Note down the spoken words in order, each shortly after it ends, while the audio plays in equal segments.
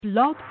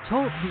Blog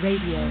Talk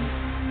Radio.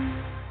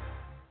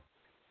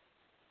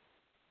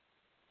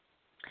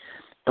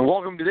 And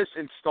welcome to this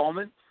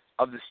installment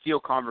of the Steel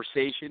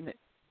Conversation,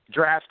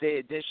 Draft Day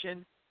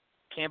edition.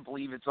 Can't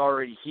believe it's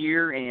already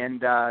here,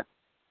 and the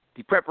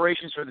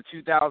preparations for the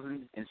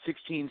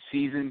 2016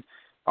 season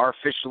are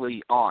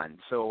officially on.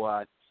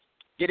 So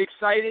get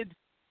excited.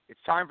 It's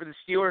time for the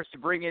Steelers to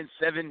bring in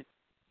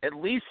at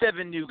least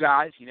seven new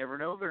guys. You never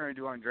know what they're going to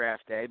do on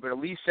draft day, but at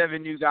least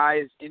seven new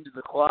guys into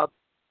the club.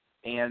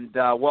 And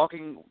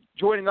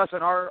joining us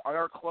on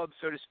our club,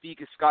 so to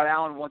speak, is Scott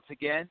Allen once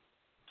again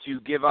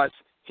to give us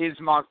his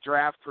mock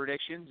draft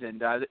predictions.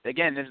 And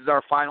again, this is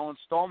our final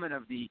installment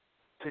of the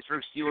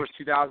Pittsburgh Steelers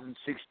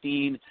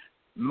 2016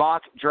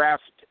 mock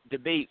draft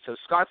debate. So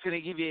Scott's going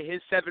to give you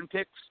his 7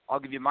 picks. I'll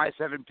give you my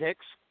 7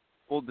 picks.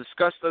 We'll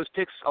discuss those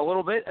picks a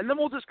little bit, and then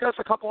we'll discuss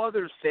a couple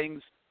other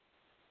things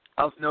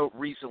of note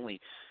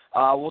recently.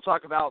 We'll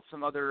talk about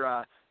some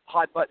other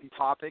hot-button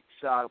topics,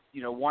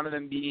 one of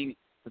them being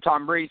the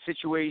Tom Brady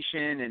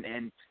situation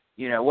and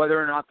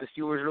whether or not the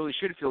Steelers really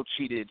should feel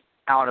cheated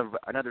out of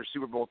another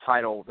Super Bowl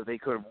title that they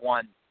could have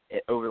won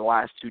over the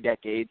last 2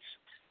 decades.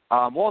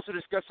 We'll also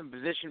discuss some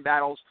position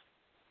battles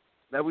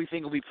that we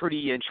think will be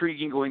pretty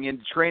intriguing going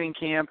into training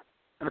camp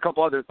and a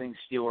couple other things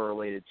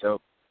Steeler-related. So,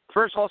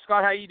 first of all,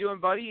 Scott, how you doing,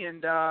 buddy?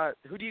 And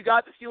who do you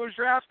got the Steelers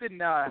drafting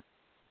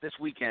this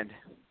weekend?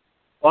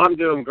 Well, I'm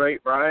doing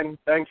great, Brian.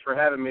 Thanks for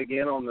having me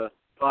again on the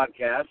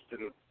podcast.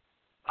 And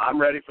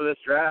I'm ready for this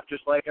draft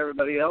just like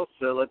everybody else.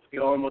 So let's get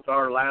on with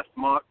our last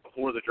mock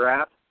before the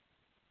draft.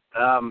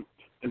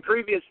 In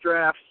previous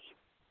drafts,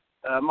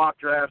 mock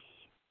drafts,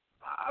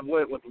 I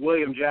went with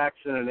William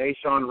Jackson and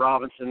A'Shawn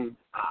Robinson.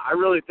 I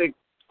really think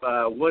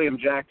William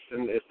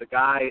Jackson is the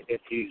guy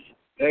if he's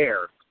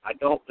there. I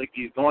don't think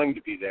he's going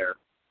to be there.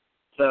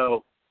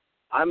 So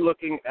I'm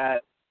looking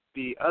at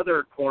the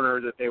other corner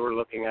that they were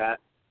looking at,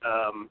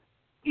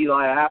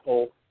 Eli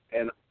Apple,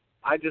 and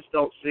I just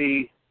don't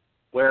see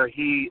where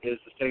he is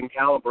the same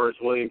caliber as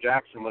William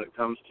Jackson when it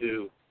comes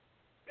to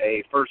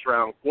a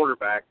first-round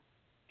quarterback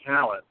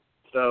talent.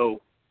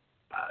 So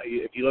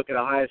if you look at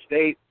Ohio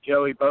State,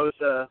 Joey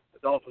Bosa,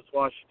 Adolphus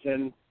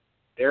Washington,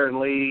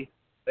 Darren Lee,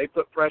 they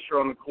put pressure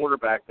on the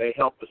quarterback. They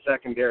help the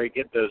secondary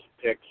get those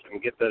picks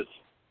and get those,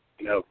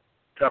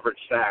 coverage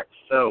sacks.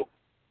 So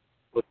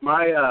with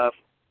my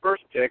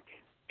first pick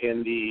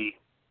in the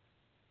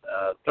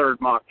third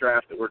mock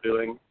draft that we're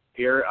doing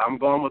here, I'm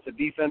going with the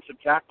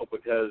defensive tackle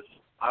because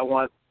I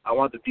want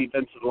the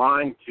defensive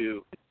line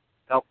to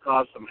help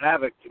cause some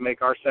havoc to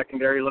make our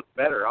secondary look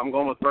better. I'm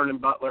going with Vernon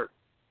Butler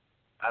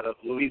out of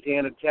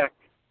Louisiana Tech,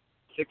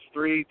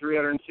 6'3",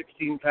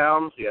 316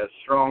 pounds. He has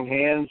strong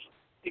hands.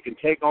 He can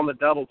take on the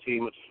double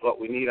team, which is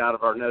what we need out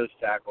of our nose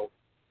tackle,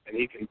 and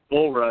he can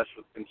bull rush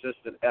with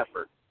consistent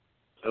effort.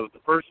 So with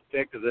the first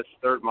pick of this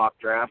third mock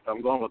draft,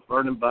 I'm going with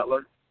Vernon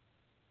Butler,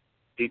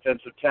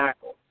 defensive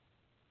tackle.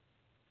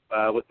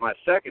 With my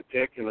second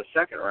pick in the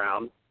second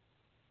round,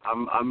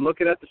 I'm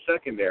looking at the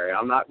secondary.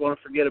 I'm not going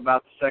to forget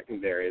about the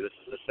secondary. This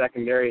is a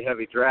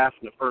secondary-heavy draft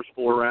in the first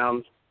 4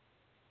 rounds.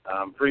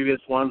 Previous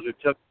ones, we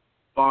took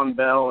Von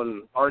Bell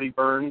and Artie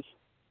Burns.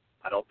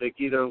 I don't think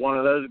either one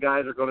of those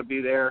guys are going to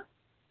be there.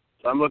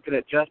 So I'm looking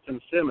at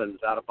Justin Simmons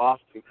out of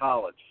Boston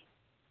College,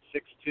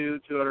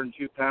 6'2",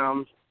 202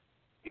 pounds.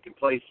 He can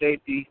play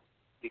safety.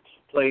 He's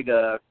played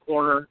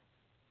corner.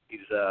 He's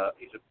a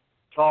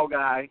tall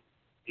guy.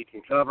 He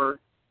can cover.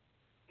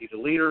 He's a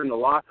leader in the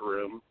locker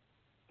room,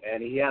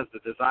 and he has the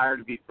desire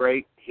to be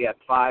great. He had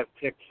 5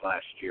 picks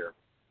last year.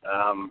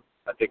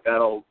 I think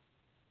that'll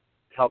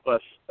help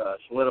us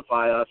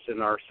solidify us in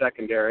our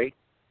secondary.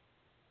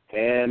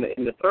 And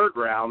in the third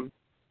round,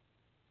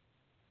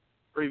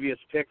 previous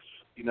picks,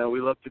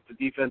 we looked at the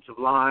defensive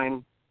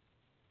line,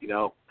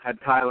 had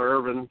Tyler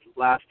Irvin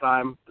last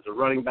time as a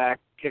running back,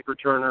 kick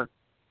returner.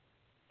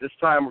 This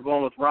time we're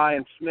going with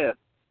Ryan Smith,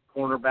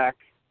 cornerback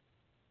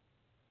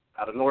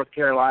out of North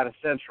Carolina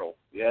Central.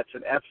 Yeah, it's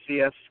an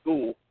FCS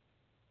school,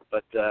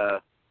 but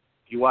if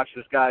you watch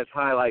this guy's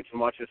highlights and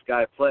watch this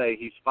guy play,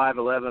 he's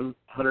 5'11",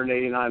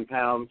 189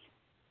 pounds.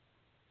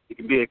 He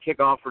can be a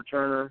kickoff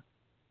returner.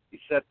 He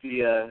set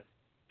the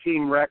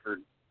team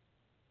record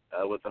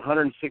with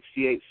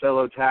 168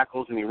 solo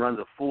tackles, and he runs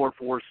a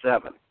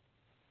 4.47.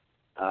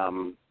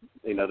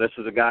 This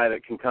is a guy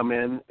that can come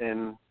in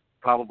and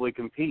probably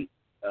compete,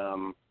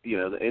 in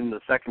the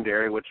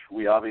secondary, which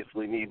we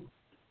obviously need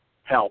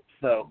help.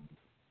 So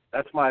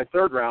that's my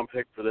third round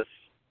pick for this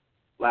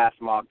last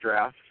mock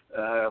draft.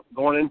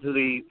 Going into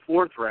the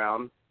fourth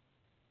round,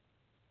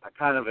 I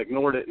kind of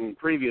ignored it in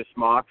previous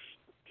mocks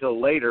till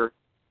later,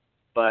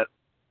 but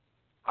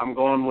I'm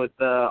going with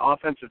the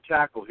offensive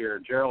tackle here,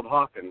 Gerald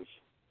Hawkins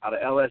out of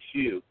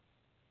LSU.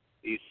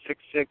 He's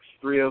 6'6",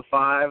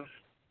 305,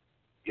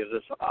 gives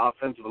us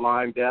offensive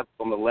line depth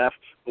on the left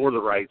or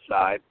the right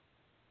side.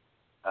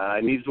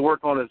 He needs to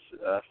work on his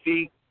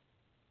feet,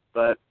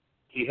 but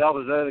he held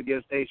his own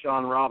against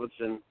A'Shawn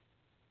Robinson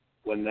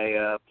when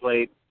they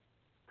played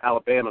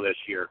Alabama this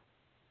year.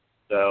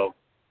 So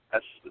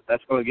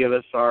that's going to give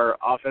us our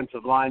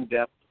offensive line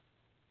depth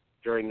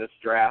during this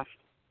draft.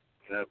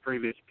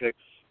 Previous picks,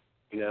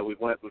 we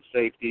went with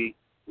safety.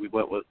 We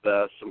went with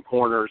some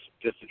corners,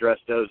 just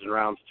addressed those in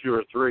rounds 2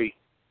 or 3.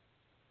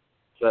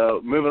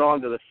 So moving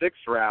on to the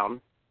 6th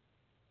round,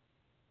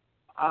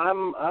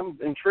 I'm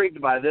intrigued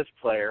by this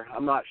player.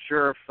 I'm not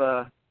sure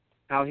if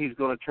how he's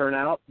going to turn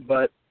out,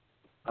 but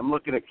I'm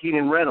looking at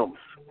Keenan Reynolds,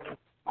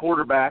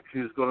 quarterback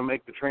who's going to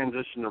make the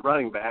transition to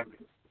running back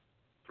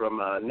from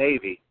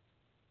Navy.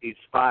 He's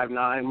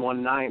 5'9",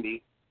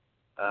 190.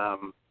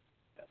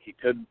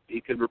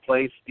 He could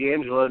replace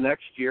D'Angelo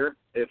next year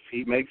if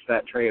he makes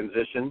that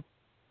transition.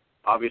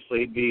 Obviously,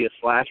 he'd be a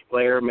slash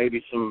player,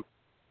 maybe some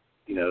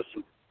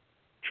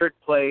trick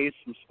plays,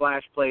 some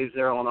splash plays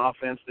there on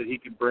offense that he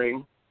could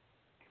bring.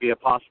 Be a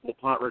possible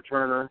punt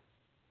returner.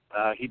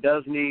 He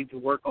does need to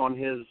work on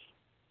his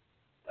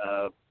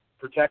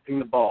protecting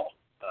the ball.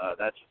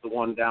 That's the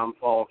one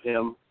downfall of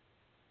him.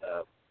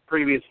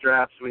 Previous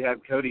drafts, we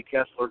had Cody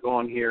Kessler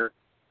going here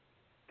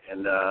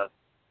and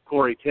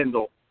Corey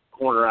Tyndall,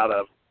 corner out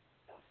of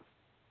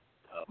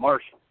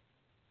Marshall.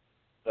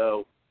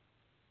 So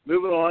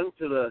moving on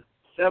to the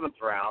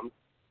 7th round,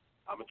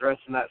 I'm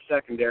addressing that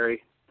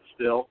secondary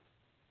still,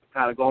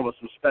 kind of going with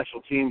some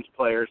special teams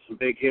players, some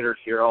big hitters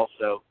here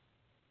also.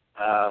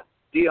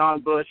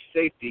 Deion Bush,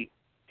 safety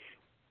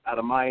out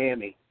of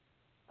Miami.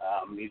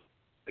 He's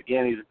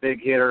a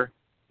big hitter.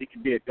 He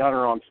could be a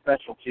gunner on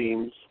special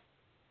teams.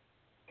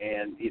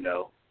 And,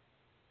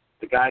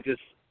 the guy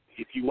just,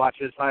 if you watch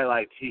his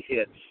highlights, he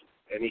hits,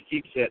 and he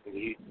keeps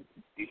hitting.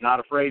 He's not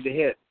afraid to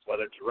hit,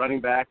 whether it's a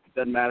running back, it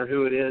doesn't matter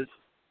who it is,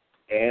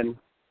 and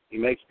he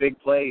makes big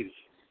plays.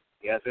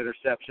 He has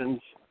interceptions,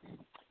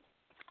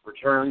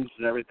 returns,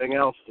 and everything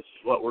else. This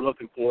is what we're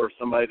looking for,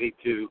 somebody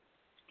to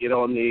get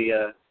on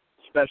the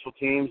special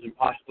teams and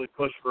possibly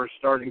push for a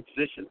starting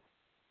position.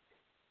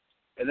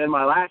 And then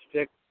my last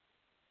pick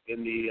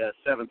in the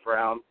 7th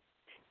round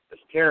is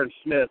Terrence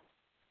Smith,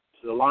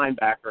 the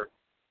linebacker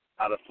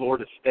out of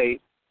Florida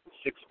State,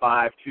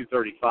 6'5",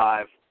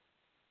 235.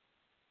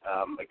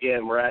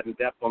 Again, we're adding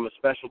depth on the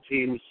special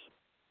teams.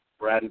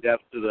 We're adding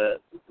depth to the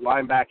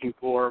linebacking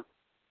core.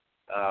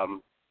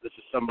 This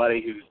is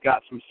somebody who's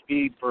got some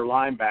speed for a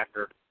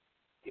linebacker.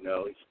 He's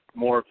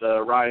more of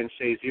the Ryan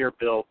Shazier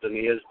build than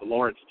he is the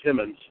Lawrence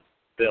Timmons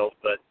build.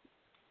 But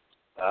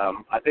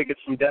I think it's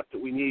some depth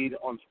that we need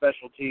on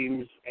special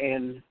teams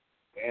and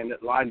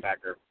at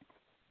linebacker.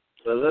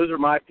 So those are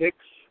my picks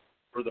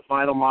for the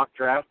final mock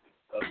draft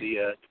of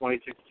the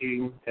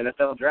 2016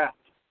 NFL Draft.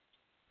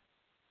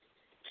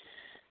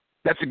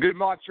 That's a good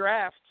mock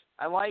draft.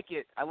 I like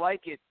it.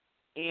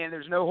 And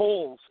there's no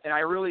holes. And I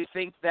really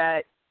think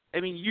that,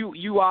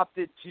 you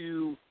opted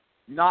to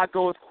not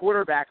go with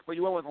quarterback, but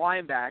you went with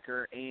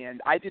linebacker.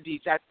 And I did the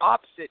exact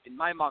opposite in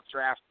my mock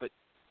draft. But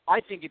I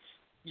think it's,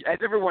 as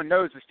everyone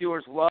knows, the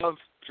Steelers love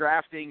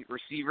drafting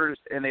receivers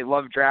and they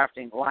love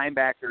drafting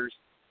linebackers.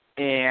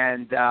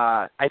 And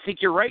I think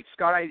you're right,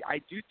 Scott. I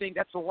do think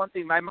that's the one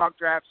thing my mock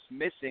draft's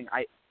missing.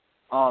 I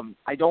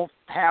don't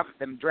have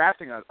them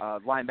drafting a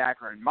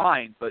linebacker in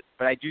mind, but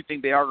I do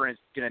think they are going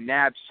to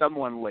nab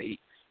someone late.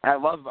 And I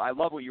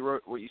love what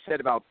you said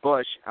about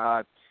Bush.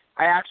 I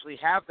actually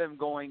have them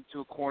going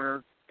to a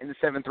corner in the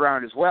 7th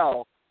round as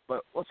well.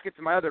 But let's get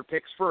to my other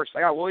picks first.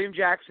 I got William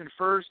Jackson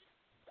first.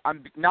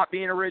 I'm not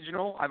being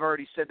original. I've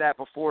already said that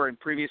before in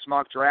previous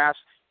mock drafts.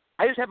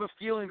 I just have a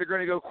feeling they're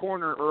going to go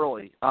corner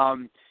early.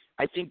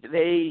 I think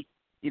they,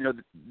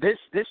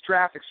 this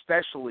draft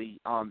especially,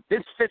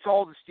 this fits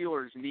all the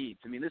Steelers' needs.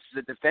 This is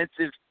a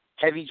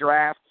defensive-heavy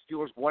draft. The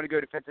Steelers want to go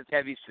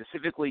defensive-heavy,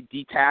 specifically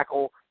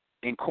D-tackle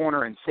and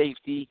corner and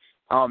safety.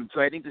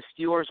 So I think the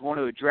Steelers want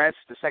to address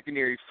the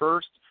secondary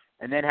first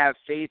and then have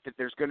faith that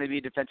there's going to be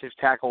a defensive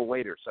tackle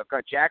later. So I've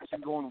got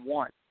Jackson going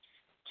 1.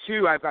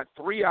 2, I've got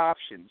 3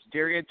 options,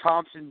 Darian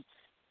Thompson,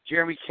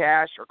 Jeremy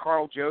Cash, or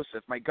Carl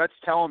Joseph. My gut's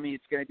telling me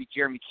it's going to be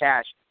Jeremy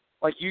Cash.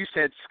 Like you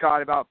said,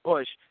 Scott, about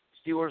Bush,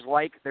 Steelers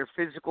like their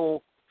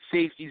physical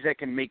safeties that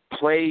can make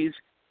plays.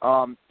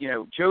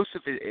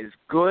 Joseph is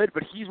good,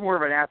 but he's more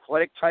of an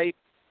athletic type.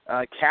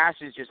 Cash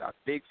is just a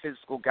big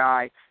physical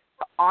guy.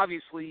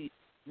 Obviously,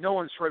 no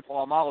one's Troy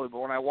Polamalu, but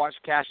when I watch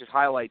Cash's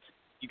highlights,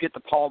 you get the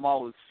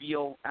Polamalu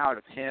feel out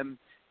of him.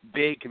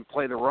 Big, can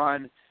play the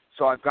run.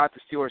 So I've got the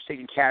Steelers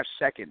taking Cash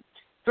 2nd.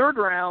 3rd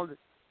round,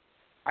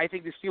 I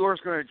think the Steelers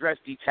are going to address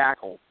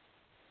D-tackle.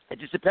 It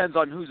just depends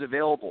on who's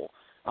available.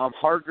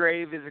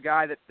 Hargrave is a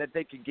guy that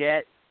they could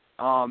get.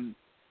 From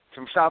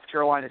South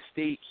Carolina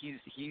State,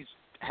 he's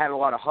had a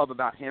lot of hub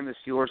about him. The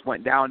Steelers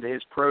went down to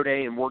his pro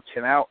day and worked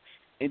him out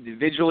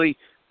individually.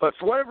 But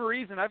for whatever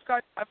reason, I've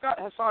got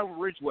Hassan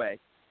Ridgeway.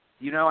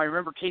 I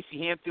remember Casey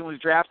Hampton was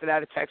drafted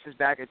out of Texas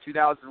back in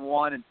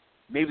 2001, and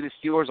maybe the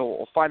Steelers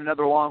will find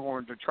another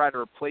Longhorn to try to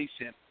replace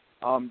him.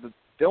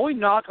 The only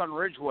knock on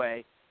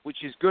Ridgeway,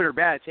 which is good or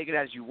bad, take it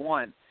as you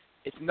want,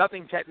 it's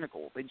nothing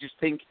technical. They just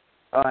think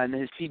in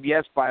his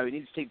CBS bio he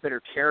needs to take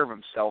better care of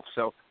himself.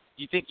 So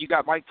you think you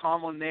got Mike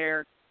Tomlin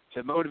there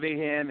to motivate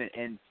him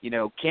and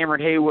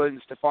Cameron Haywood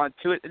and Stephon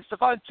Tuitt. And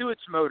Stephon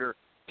Tuitt's motor,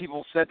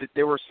 people said that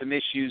there were some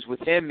issues with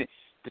him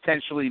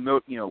potentially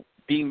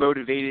being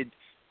motivated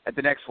at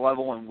the next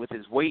level and with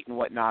his weight and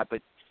whatnot.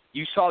 But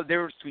you saw the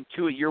difference between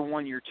Tua year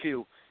one, year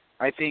two.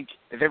 I think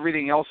if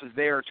everything else is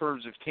there in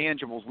terms of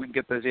tangibles, we can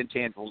get those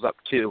intangibles up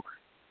too.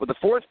 With the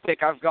fourth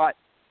pick, I've got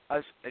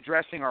us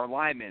addressing our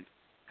linemen.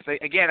 Because,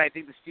 again, I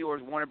think the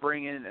Steelers want to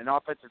bring in an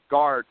offensive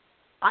guard.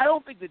 I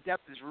don't think the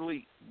depth is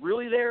really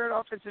there at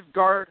offensive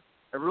guard.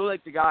 I really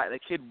like the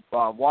kid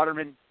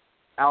Waterman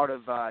out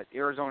of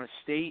Arizona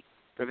State.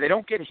 But if they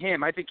don't get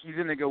him, I think he's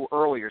going to go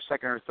earlier,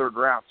 second or third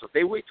round. So if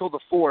they wait till the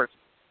fourth,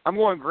 I'm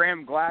going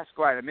Graham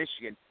Glasgow out of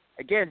Michigan.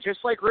 Again, just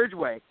like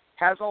Ridgeway,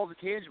 has all the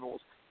tangibles.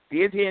 The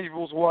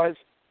intangibles was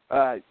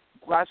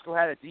Glasgow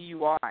had a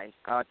DUI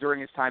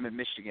during his time in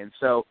Michigan.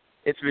 So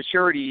it's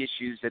maturity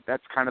issues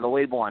that's kind of the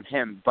label on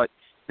him. But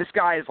this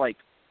guy is like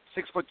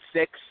 6'6".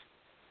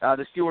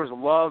 The Steelers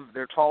love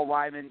their tall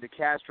linemen,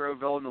 DeCastro,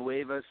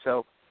 Villanueva.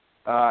 So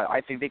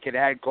I think they could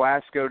add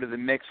Glasgow to the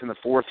mix in the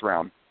fourth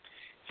round.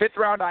 Fifth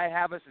round, I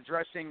have us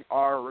addressing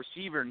our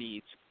receiver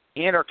needs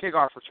and our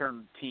kickoff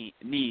return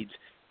needs.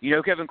 You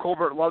know, Kevin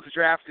Colbert loves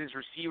drafting his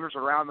receivers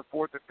around the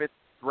fourth or fifth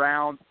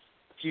round.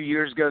 A few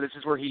years ago, this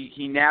is where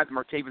he nabbed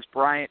Martavis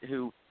Bryant,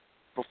 who,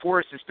 before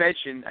his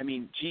suspension, I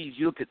mean, geez,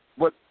 you look at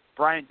what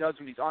Bryant does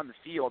when he's on the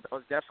field, that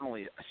was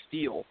definitely a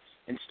steal,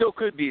 and still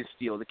could be a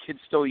steal. The kid's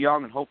still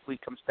young and hopefully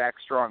comes back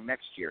strong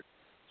next year.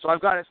 So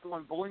I've got us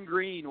going Bowling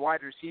Green, wide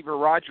receiver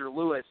Roger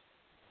Lewis.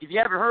 If you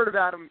haven't heard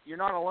about him, you're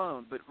not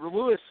alone. But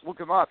Lewis, look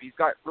him up. He's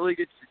got really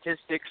good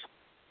statistics.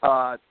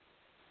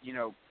 You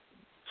know,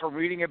 from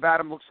reading about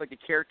him, looks like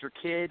a character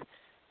kid.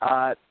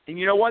 And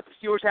you know what?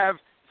 The Steelers have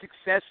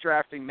success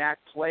drafting MAC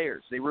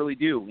players. They really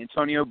do.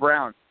 Antonio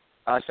Brown,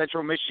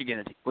 Central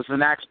Michigan, was the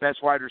MAC's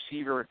best wide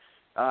receiver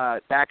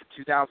back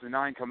in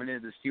 2009 coming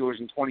into the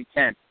Steelers in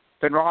 2010.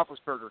 Ben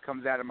Roethlisberger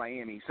comes out of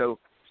Miami. So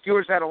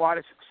Steelers had a lot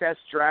of success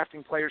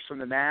drafting players from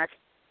the MAC.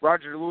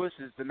 Roger Lewis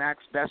is the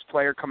MAC's best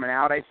player coming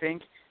out, I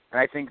think. And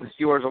I think the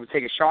Steelers will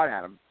take a shot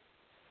at him.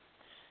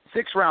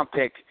 Sixth-round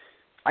pick,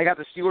 I got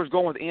the Steelers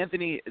going with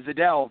Anthony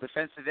Ziddell,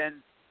 defensive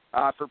end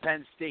for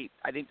Penn State.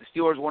 I think the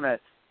Steelers want to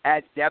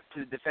add depth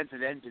to the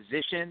defensive end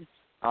position.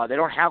 They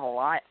don't have a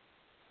lot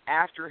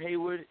after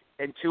Haywood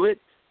and Tuitt,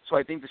 so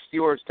I think the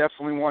Steelers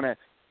definitely want to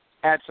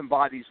add some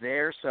bodies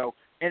there. So,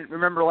 and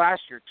remember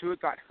last year,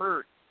 Tuitt got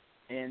hurt,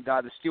 and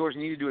the Steelers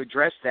needed to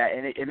address that,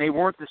 and they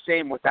weren't the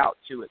same without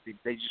Tuitt.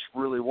 They just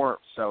really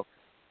weren't. So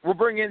we'll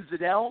bring in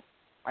Ziddell.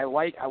 I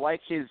like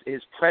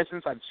his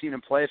presence. I've seen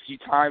him play a few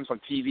times on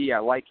TV. I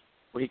like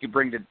what he could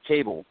bring to the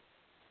table.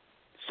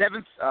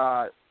 Seventh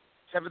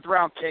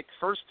round pick,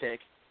 first pick,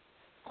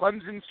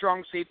 Clemson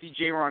strong safety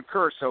Jaron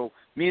Kerr. So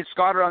me and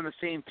Scott are on the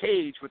same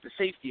page with the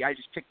safety. I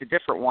just picked a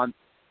different one.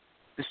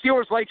 The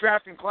Steelers like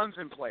drafting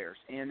Clemson players,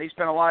 and they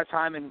spent a lot of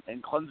time in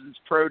Clemson's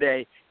pro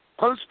day.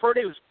 Clemson's pro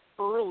day was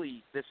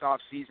early this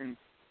offseason,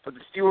 but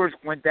the Steelers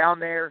went down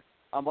there.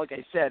 Like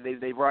I said,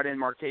 they brought in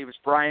Martavis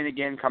Bryant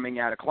again coming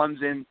out of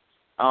Clemson.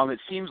 It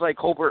seems like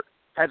Colbert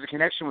has a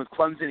connection with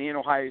Clemson and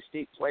Ohio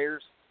State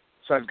players,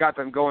 so I've got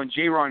them going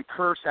Jaron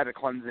Kearse out of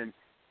Clemson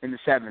in the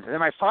seventh. And then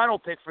my final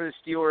pick for the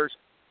Steelers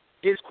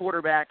is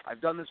quarterback.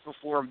 I've done this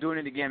before. I'm doing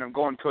it again. I'm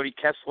going Cody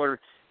Kessler.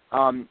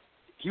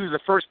 He was the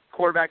first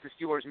quarterback the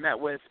Steelers met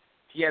with.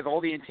 He has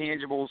all the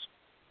intangibles.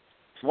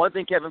 One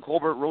thing Kevin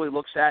Colbert really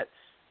looks at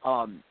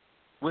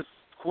with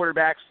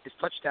quarterbacks is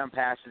touchdown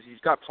passes. He's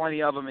got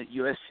plenty of them at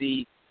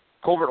USC.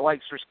 Colbert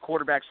likes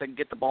quarterbacks that can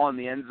get the ball in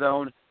the end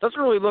zone. Doesn't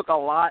really look a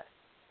lot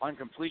on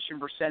completion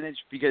percentage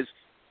because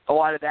a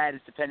lot of that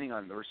is depending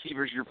on the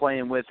receivers you're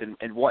playing with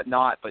and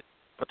whatnot. But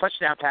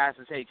touchdown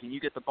passes, hey, can you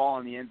get the ball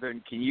in the end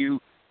zone? Can you,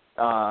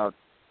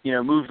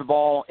 move the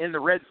ball in the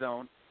red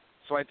zone?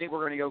 So I think we're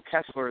going to go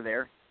Kessler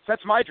there. So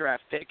that's my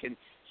draft pick. And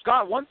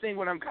Scott, one thing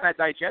when I'm kind of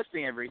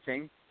digesting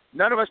everything,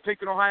 none of us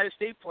picked an Ohio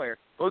State player.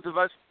 Both of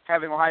us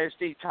having Ohio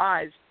State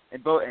ties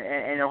and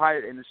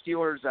Ohio and the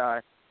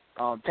Steelers'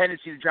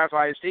 tendency to draft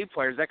Ohio State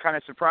players, that kind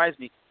of surprised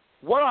me.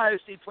 What Ohio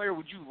State player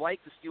would you like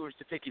the Steelers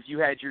to pick if you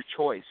had your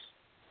choice?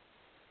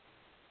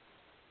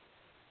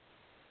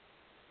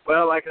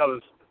 Well, like I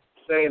was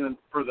saying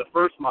for the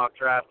first mock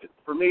draft,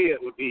 for me it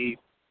would be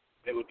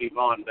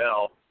Von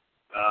Bell.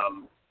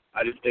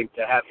 I just think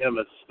to have him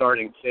as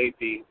starting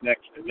safety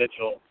next to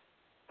Mitchell,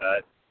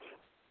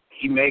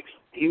 he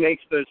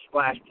makes those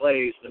splash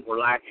plays that we're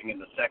lacking in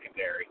the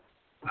secondary.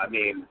 I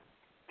mean,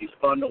 he's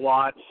fun to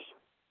watch.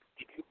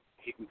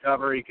 He can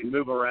cover. He can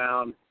move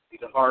around.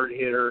 He's a hard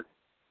hitter.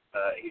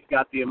 He's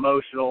got the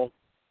emotional.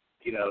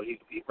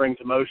 He brings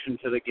emotion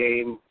to the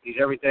game. He's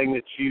everything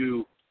that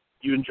you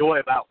enjoy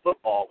about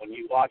football when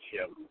you watch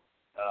him.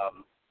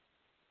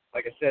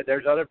 Like I said,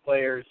 there's other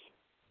players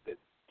that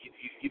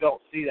you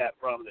don't see that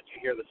from that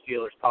you hear the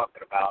Steelers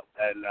talking about.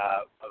 And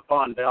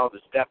Von Bell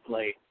is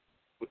definitely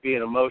would be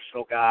an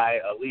emotional guy,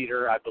 a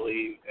leader, I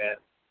believe. And,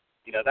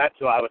 that's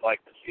who I would like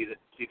to see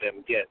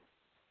them get.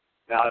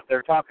 Now, if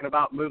they're talking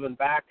about moving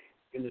back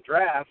in the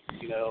draft,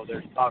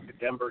 there's talk of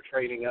Denver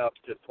trading up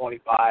to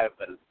 25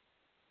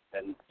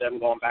 and them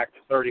going back to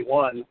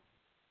 31.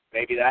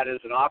 Maybe that is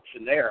an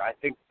option there. I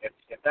think if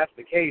that's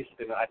the case,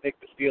 then I think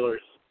the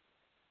Steelers,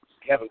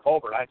 Kevin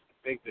Colbert,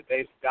 think that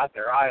they've got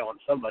their eye on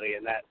somebody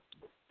in that,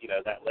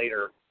 that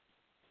later,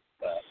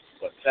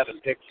 7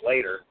 picks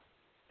later,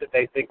 that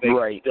they think they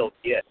can still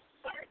get.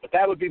 But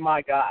that would be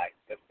my guy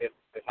if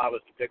I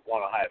was to pick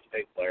one Ohio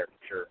State player,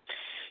 for sure.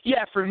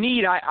 Yeah, for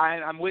need,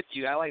 I'm with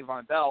you. I like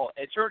Von Bell.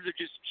 In terms of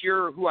just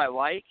pure who I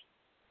like,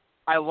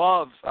 I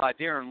love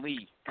Darren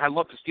Lee. I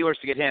love the Steelers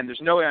to get him.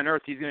 There's no way on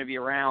earth he's going to be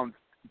around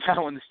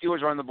when the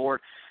Steelers are on the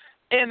board.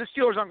 And the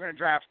Steelers aren't going to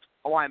draft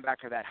a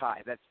linebacker that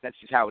high. That's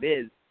just how it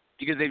is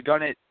because they've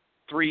done it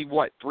 3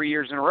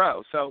 years in a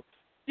row. So,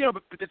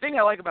 but the thing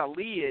I like about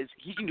Lee is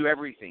he can do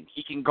everything.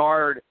 He can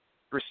guard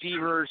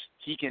receivers.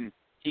 He can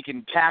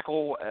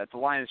tackle at the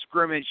line of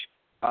scrimmage.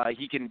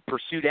 He can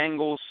pursue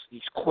angles.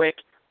 He's quick.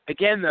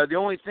 Again, though, the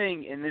only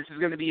thing, and this is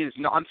going to be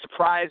I'm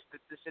surprised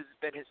that this has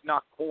been his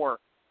knock core.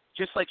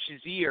 Just like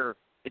Shazier,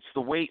 it's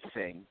the weight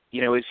thing.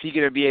 Is he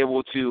going to be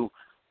able to,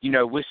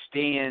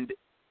 withstand?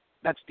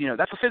 That's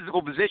a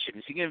physical position.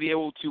 Is he going to be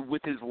able to,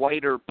 with his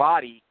lighter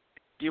body,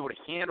 be able to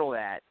handle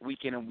that week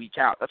in and week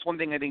out? That's one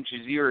thing I think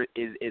Shazier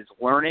is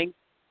learning.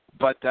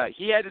 But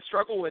he had to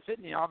struggle with it,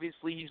 and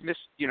obviously he's missed,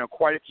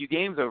 quite a few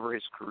games over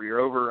his career.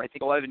 Over, I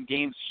think, 11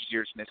 games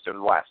Shazier's missed over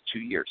the last 2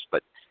 years.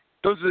 But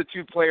those are the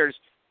two players,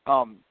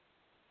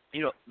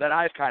 that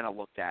I've kind of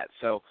looked at.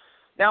 So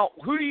now,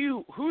 who do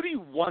you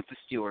want the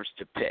Steelers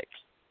to pick?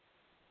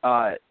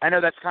 I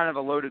know that's kind of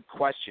a loaded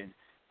question,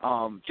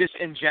 just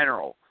in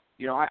general.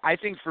 I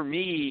think for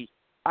me,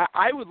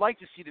 I would like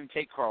to see them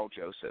take Carl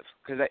Joseph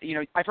because,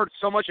 I've heard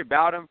so much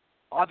about him.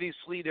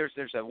 Obviously, there's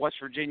a West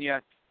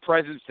Virginia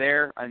presence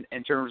there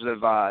in terms of,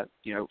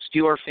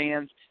 Steeler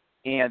fans.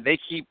 And they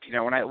keep,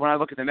 when I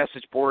look at the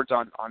message boards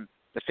on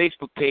the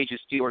Facebook page of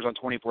Steelers on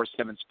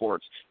 24/7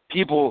 Sports,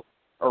 people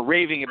are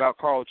raving about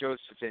Carl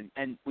Joseph.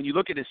 And when you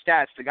look at his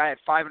stats, the guy had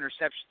 5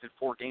 interceptions in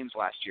 4 games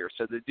last year.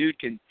 So the dude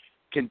can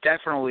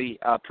definitely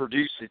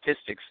produce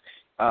statistics.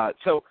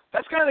 So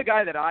that's kind of the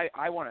guy that I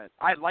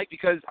like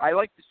because I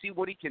like to see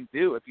what he can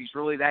do if he's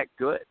really that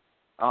good.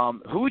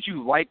 Who would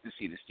you like to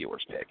see the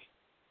Steelers pick?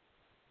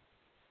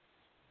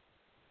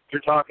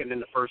 You're talking in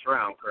the first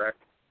round, correct?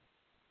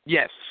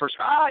 Yes, first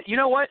round. You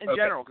know what? In Okay.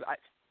 general,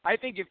 I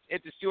think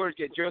if the Steelers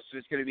get Joseph,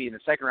 it's going to be in the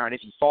second round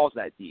if he falls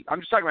that deep.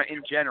 I'm just talking about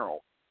in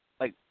general,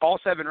 like all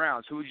 7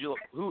 rounds. Who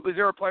is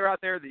there a player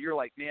out there that you're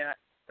like, man,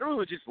 I really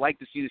would just like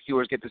to see the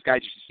Steelers get this guy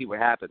just to see what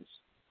happens?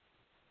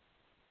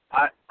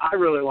 I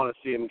really want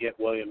to see him get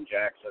William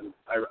Jackson.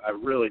 I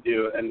really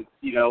do. And,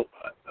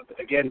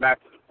 again, back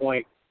to the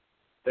point,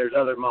 there's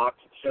other mocks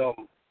that show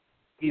him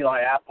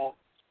Eli Apple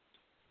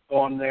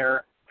going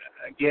there.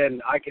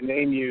 Again, I can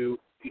name you,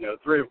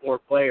 3 or 4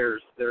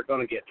 players that are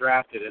going to get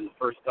drafted in the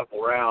first couple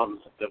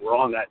rounds that were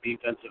on that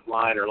defensive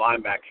line or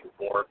linebacking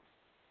corps.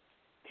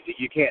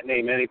 You can't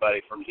name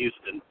anybody from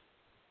Houston.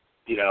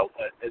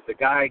 As the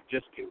guy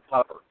just can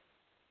cover.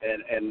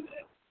 And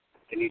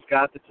he's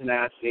got the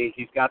tenacity,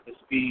 he's got the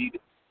speed,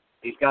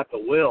 he's got the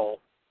will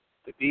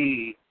to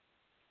be,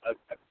 I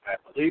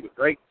believe, a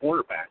great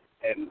quarterback.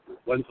 And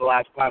when's the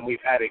last time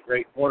we've had a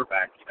great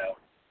quarterback?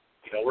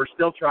 We're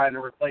still trying to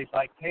replace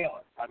Ike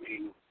Taylor.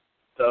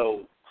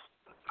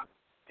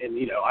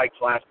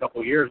 Ike's last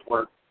couple of years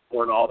weren't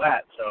all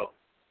that. So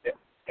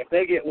if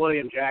they get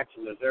William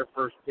Jackson as their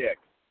first pick,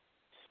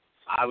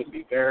 I would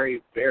be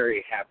very,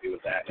 very happy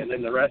with that. And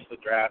then the rest of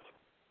the draft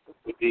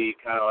would be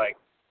kind of like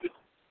just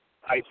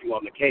icing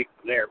on the cake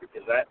from there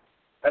because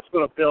that's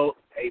going to fill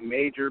a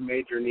major,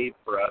 major need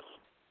for us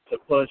to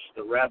push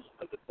the rest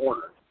of the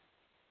corners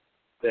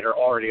that are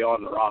already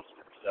on the roster.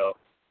 So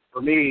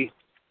for me,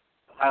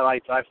 the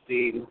highlights I've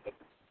seen, the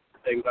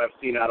things I've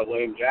seen out of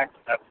William Jackson,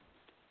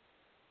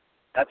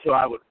 that's who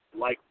I would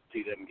like to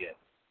see them get.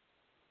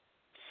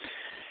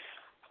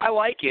 I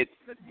like it,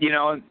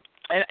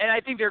 and I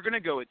think they're going to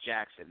go with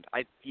Jackson.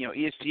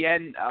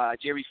 ESPN,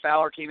 Jerry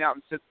Fowler came out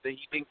and said that he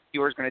thinks the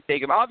Steelers are going to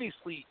take him.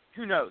 Obviously,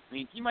 who knows? I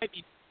mean, he might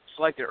be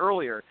selected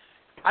earlier.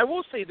 I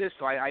will say this,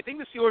 though. I think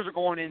the Steelers are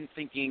going in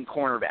thinking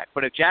cornerback.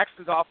 But if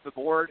Jackson's off the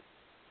board,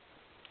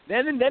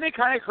 then it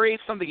kind of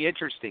creates something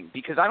interesting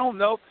because I don't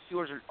know if the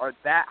Steelers are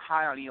that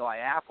high on Eli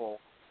Apple.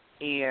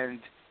 And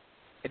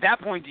at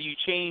that point, do you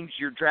change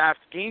your draft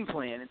game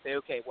plan and say,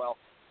 okay, well,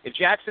 if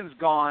Jackson's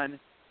gone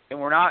and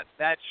we're not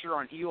that sure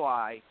on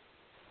Eli,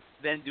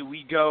 then do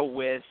we go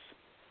with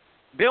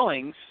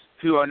Billings,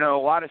 who I know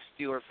a lot of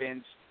Steeler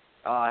fans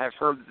have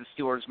heard that the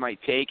Steelers might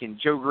take, and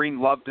Joe Green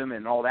loved him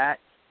and all that.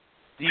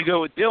 Do you go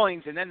with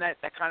Billings, and then that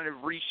kind of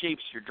reshapes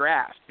your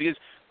draft? Because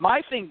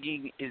my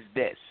thinking is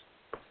this.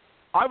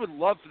 I would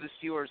love for the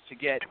Steelers to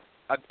get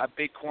a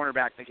big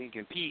cornerback that can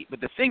compete,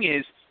 but the thing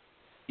is,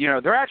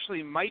 there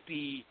actually might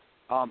be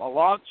a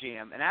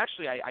logjam, and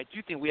actually I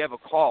do think we have a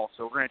call,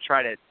 so we're going to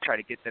try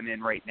to get them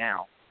in right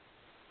now.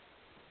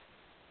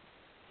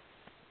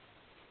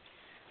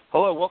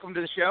 Hello, welcome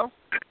to the show.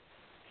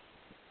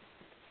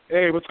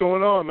 Hey, what's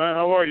going on, man?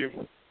 How are you?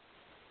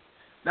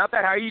 Not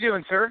bad. How are you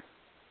doing, sir?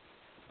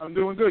 I'm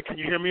doing good. Can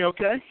you hear me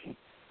okay?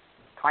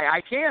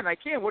 I can.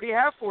 What do you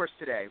have for us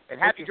today? And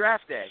happy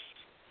draft day.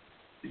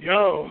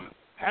 Yo,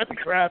 happy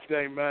draft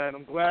day, man.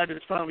 I'm glad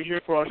it's finally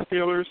here for our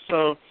Steelers.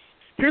 So,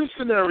 Here's a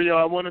scenario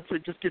I wanted to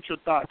just get your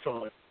thoughts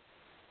on it.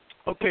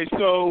 Okay,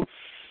 so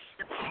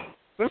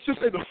let's just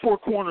say the four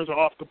corners are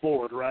off the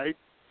board, right?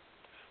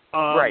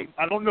 Right.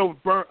 I don't know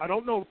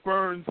if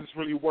Burns is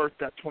really worth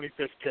that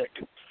 25th pick.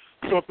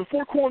 So if the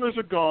four corners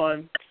are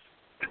gone,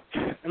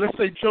 and let's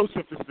say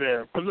Joseph is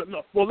there.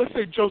 Let's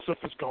say Joseph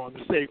is gone,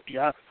 the safety.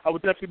 I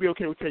would definitely be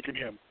okay with taking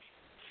him.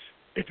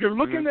 If you're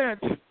looking at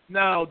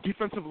now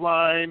defensive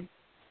line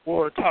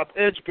or top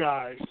edge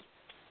guys,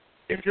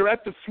 if you're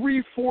at the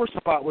 3-4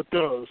 spot with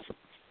those,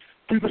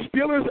 do the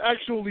Steelers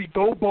actually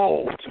go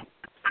bold?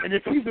 And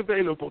if he's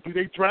available, do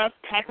they draft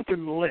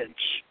Paxton Lynch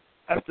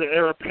as the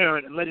heir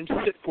apparent and let him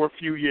sit for a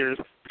few years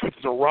because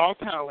he's a raw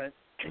talent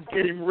and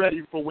get him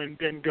ready for when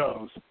Ben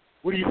goes?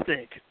 What do you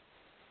think?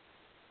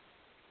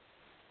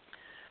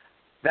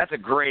 That's a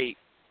great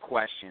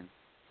question.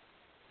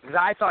 Because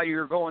I thought you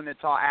were going to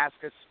ask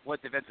us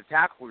what defensive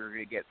tackle we were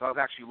going to get, so I was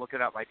actually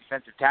looking up my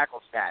defensive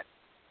tackle stat.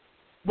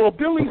 Well,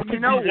 Billings could be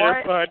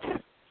there, what? but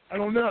I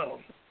don't know.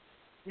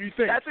 What do you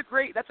think?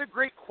 That's a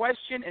great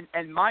question, and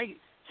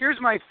here's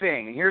my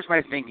thing, and here's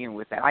my thinking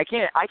with that.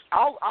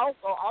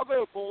 I'll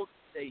go bold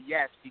and say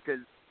yes, because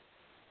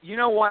you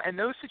know what? In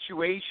those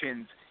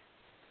situations,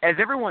 as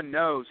everyone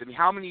knows, I mean,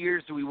 how many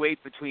years do we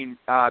wait between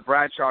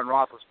Bradshaw and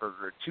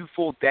Roethlisberger? 2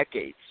 full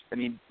decades. I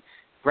mean,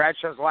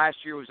 Bradshaw's last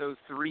year was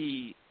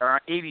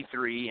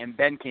 83, and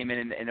Ben came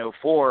in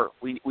 04.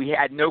 We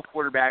had no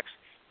quarterbacks.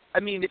 I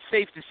mean, it's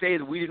safe to say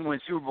that we didn't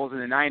win Super Bowls in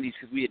the 90s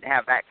because we didn't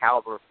have that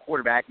caliber of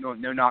quarterback. No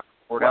knock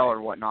Cordell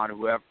or whatnot, or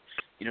whoever,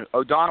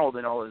 O'Donnell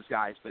and all those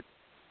guys. But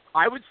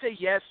I would say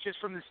yes, just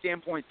from the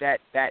standpoint that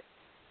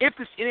if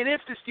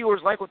the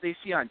Steelers like what they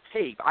see on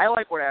tape, I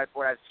like what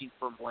I've seen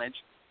from Lynch.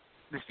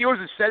 The Steelers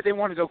have said they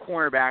want to go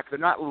cornerback. They're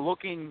not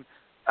looking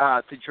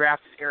to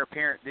draft an heir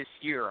apparent this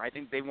year. I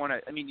think they want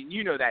to. I mean,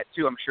 you know that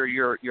too. I'm sure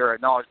you're a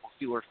knowledgeable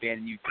Steelers fan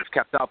and you've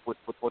kept up with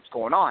what's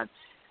going on.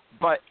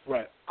 But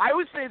right. I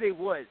would say they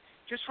would,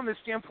 just from the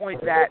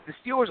standpoint that the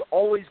Steelers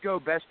always go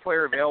best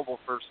player available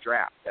first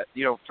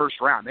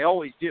round. They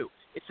always do.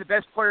 It's the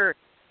best player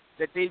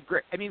that they've.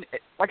 I mean,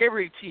 like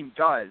every team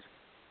does,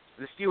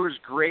 the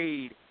Steelers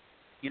grade,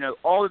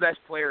 all the best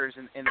players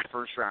in the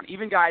first round.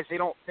 Even guys they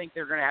don't think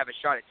they're going to have a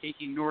shot at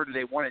taking, nor do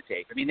they want to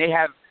take. I mean, they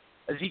have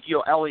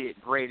Ezekiel Elliott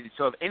graded,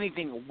 so if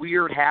anything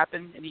weird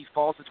happened and he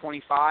falls to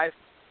 25,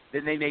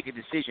 then they make a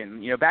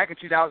decision. Back in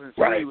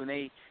 2003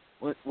 right.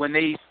 when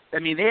they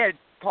had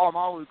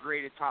Polamalu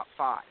graded top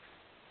 5,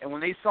 and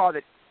when they saw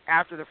that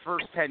after the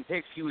first 10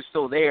 picks he was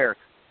still there,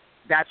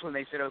 that's when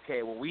they said,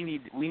 okay, well we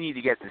need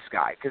to get this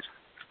guy, because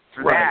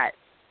for right.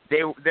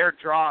 that their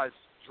draws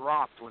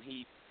dropped when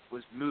he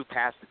was moved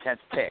past the 10th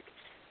pick.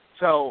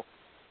 So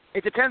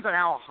it depends on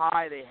how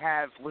high they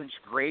have Lynch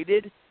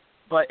graded,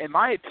 but in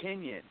my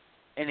opinion,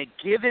 and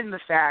given the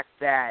fact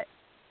that,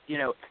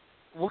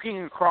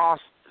 looking across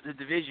the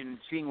division and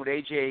seeing what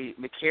A.J.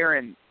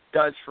 McCarron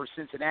does for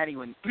Cincinnati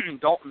when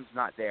Dalton's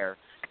not there,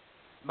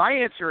 my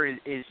answer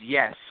is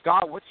yes.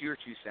 Scott, what's your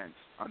 2 cents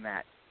on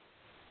that?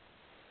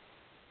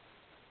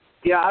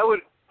 Yeah,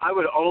 I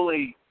would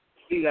only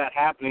see that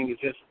happening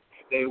if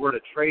they were to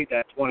trade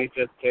that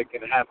 25th pick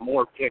and have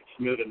more picks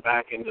moving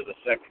back into the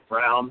second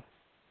round,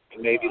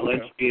 and maybe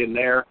Lynch being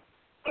there.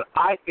 But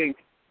I think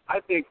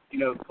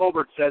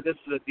Colbert said this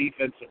is a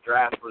defensive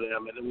draft for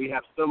them, and we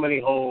have so many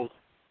holes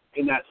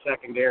in that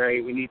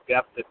secondary. We need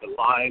depth at the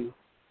line.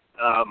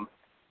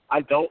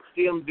 I don't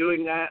see them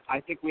doing that. I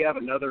think we have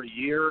another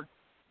year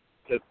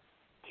to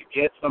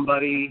get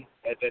somebody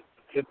that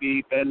could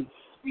be Ben's,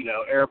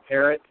 heir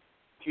apparent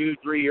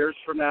 2-3 years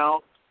from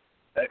now.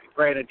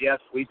 Granted, yes,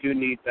 we do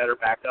need better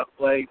backup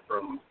play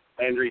from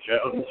Landry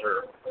Jones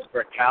or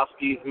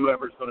Gronkowski,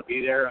 whoever's going to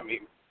be there. I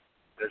mean,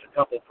 there's a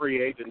couple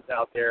free agents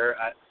out there.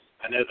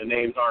 I know the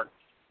names aren't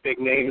big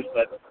names,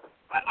 but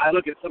I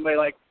look at somebody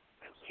like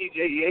T.J.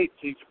 Yates.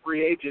 He's a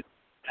free agent.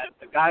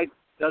 The guy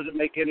doesn't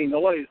make any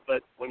noise,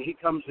 but when he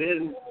comes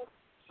in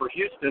for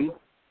Houston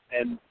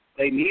and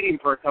they need him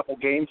for a couple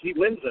games, he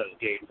wins those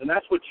games, and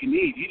that's what you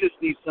need. You just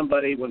need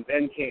somebody when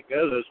Ben can't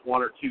go those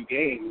 1 or 2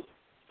 games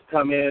to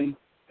come in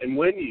and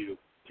win you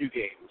 2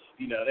 games.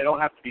 They don't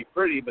have to be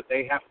pretty, but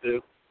they have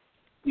to,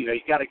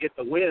 you got to get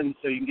the win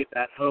so you can get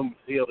that home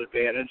field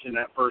advantage and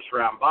that first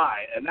round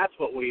bye, and that's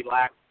what we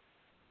lacked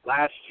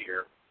last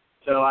year.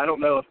 So I don't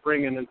know if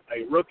bringing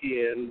a rookie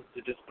in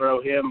to just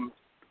throw him,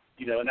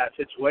 in that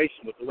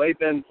situation. With the way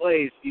Ben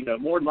plays,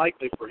 more than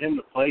likely for him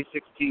to play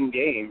 16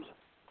 games,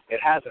 it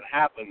hasn't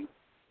happened,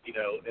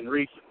 in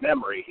recent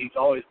memory. He's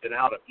always been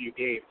out a few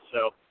games.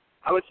 So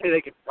I would say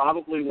they could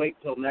probably wait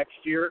till next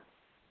year,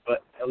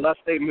 but unless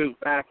they move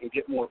back and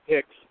get more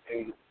picks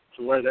and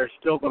to where they're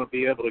still going to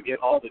be able to get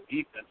all the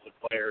defensive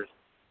players,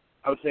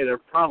 I would say they're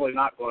probably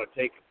not going to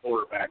take a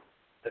quarterback,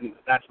 and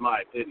that's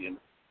my opinion.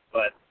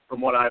 But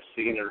from what I've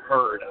seen or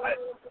heard,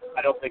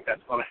 I don't think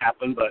that's going to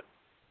happen, but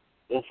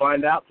we'll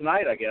find out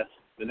tonight, I guess,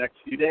 the next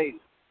few days.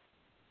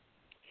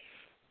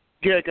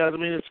 Yeah, guys,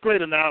 it's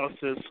great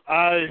analysis.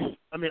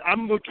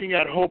 I'm looking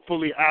at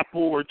hopefully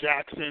Apple or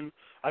Jackson.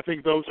 I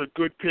think those are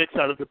good picks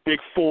out of the big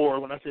 4.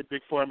 When I say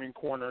big 4, I mean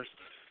corners.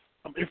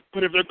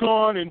 But if they're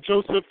gone and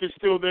Joseph is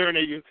still there,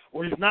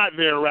 or he's not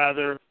there,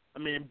 rather, I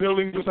mean,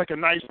 Billings was like a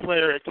nice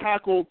player at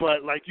tackle,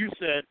 but like you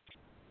said,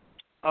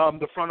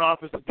 the front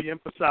office has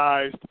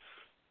de-emphasized,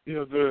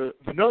 the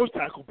nose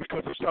tackle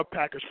because of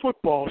sub-package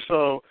football.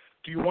 So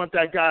do you want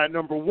that guy at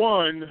number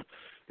one?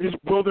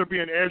 Will there be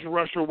an edge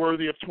rusher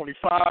worthy of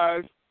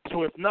 25?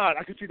 So if not,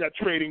 I could see that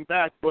trading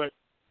back, but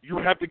you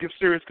have to give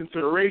serious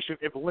consideration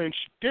if Lynch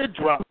did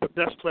drop the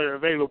best player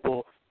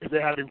available if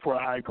they have him for a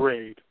high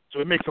grade. So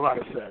it makes a lot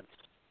of sense.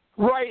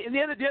 Right, and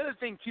the other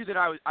thing too that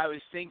I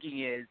was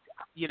thinking is,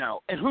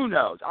 and who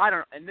knows?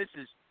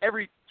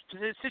 Every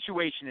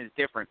situation is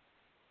different.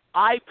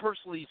 I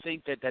personally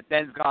think that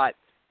Ben's got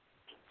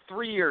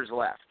 3 years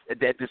left at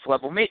this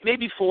level,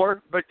 maybe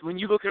 4. But when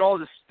you look at all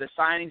the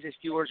signings the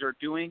Steelers are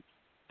doing,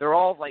 they're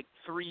all like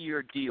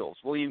 3-year deals.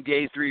 William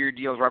Gay, 3-year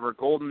deals. Robert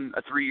Golden,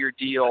 a 3-year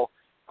deal.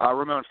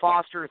 Ramon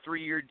Foster, a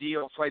 3-year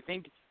deal. So I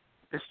think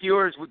the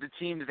Steelers, with the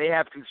team that they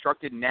have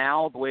constructed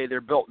now, the way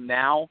they're built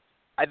now,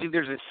 I think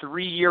there's a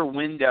 3-year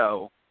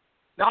window.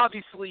 Now,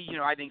 obviously,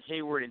 I think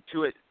Hayward and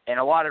Tuitt and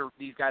a lot of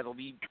these guys will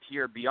be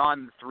here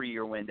beyond the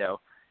 3-year window.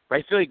 But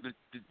I feel like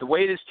the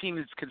way this team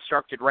is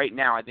constructed right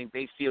now, I think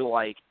they feel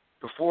like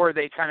before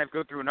they kind of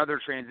go through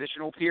another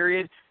transitional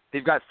period,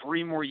 they've got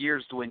 3 more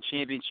years to win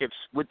championships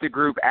with the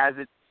group as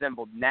it's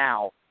assembled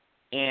now.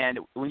 And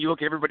when you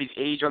look at everybody's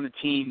age on the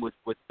team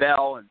with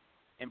Bell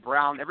and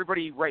Brown,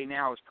 everybody right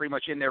now is pretty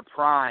much in their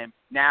prime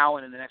now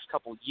and in the next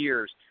couple of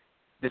years.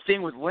 The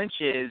thing with Lynch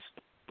is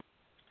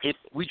if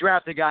we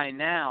draft a guy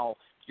now,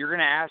 you're going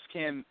to ask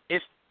him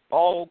if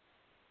all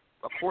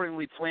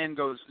accordingly plan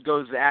goes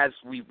as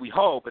we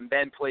hope and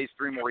Ben plays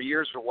 3 more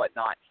years or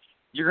whatnot,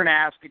 you're going to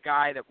ask a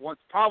guy that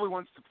probably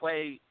wants to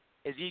play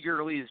as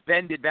eagerly as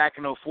Ben did back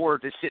in 2004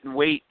 to sit and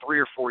wait 3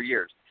 or 4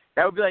 years.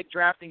 That would be like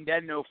drafting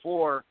Ben in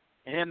 2004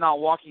 and him not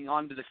walking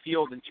onto the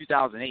field in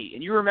 2008.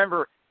 And you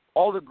remember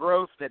all the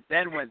growth that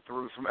Ben went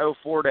through from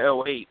 2004 to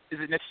 2008. Is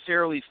it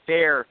necessarily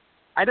fair?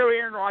 I know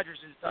Aaron Rodgers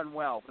has done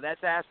well, but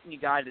that's asking a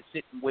guy to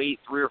sit and wait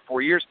 3 or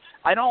 4 years.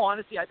 I know,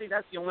 honestly, I think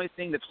that's the only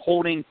thing that's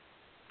holding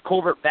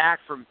Colbert back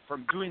from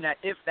doing that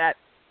if that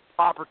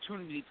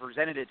opportunity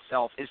presented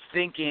itself, is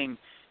thinking,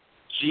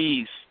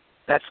 geez,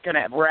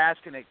 we're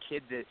asking a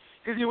kid to,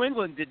 because New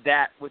England did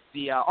that with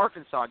the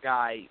Arkansas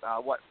guy,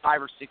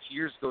 5 or 6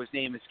 years ago. His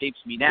name escapes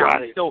me now.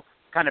 Right. He's still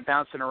kind of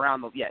bouncing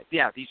around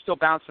he's still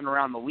bouncing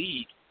around the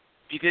league,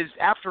 because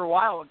after a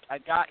while,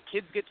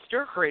 kids get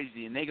stir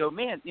crazy and they go,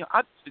 man,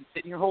 I've been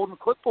sitting here holding a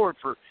clipboard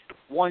for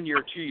 1 year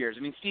or 2 years.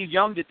 I mean, Steve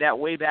Young did that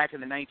way back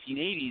in the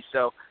 1980s.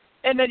 So,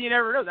 and then you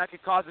never know, that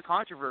could cause a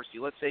controversy.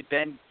 Let's say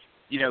Ben,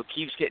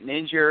 keeps getting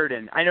injured,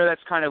 and I know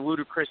that's kind of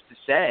ludicrous to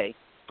say,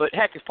 but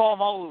heck, if Paul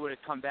Malu would have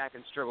come back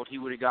and struggled, he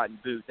would have gotten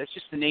booed. That's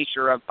just the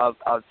nature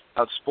of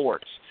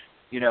sports.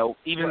 Even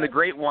right. The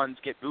great ones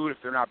get booed if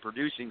they're not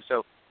producing.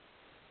 So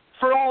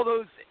for all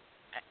those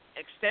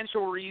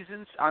existential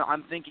reasons,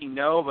 I'm thinking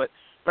no, but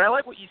I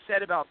like what you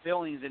said about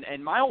Billings,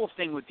 and my whole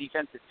thing with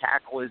defensive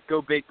tackle is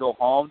go big, go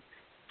home.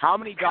 How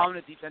many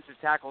dominant defensive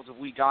tackles have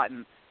we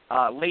gotten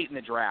late in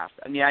the draft?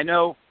 I mean, I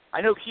know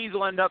Keys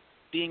will end up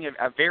being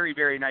a very,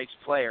 very nice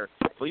player,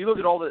 but you look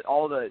at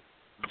all the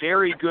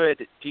very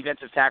good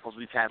defensive tackles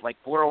we've had, like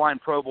borderline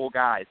Pro Bowl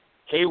guys.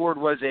 Hayward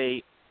was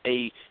a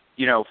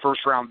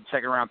first round,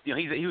 second round. He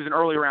was an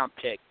early round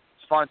pick.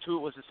 Stephon Tuitt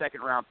was a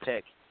second round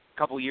pick a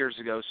couple of years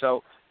ago.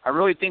 So I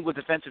really think with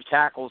defensive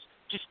tackles,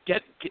 just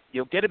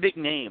get a big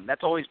name.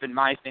 That's always been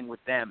my thing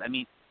with them. I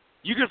mean,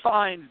 you can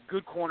find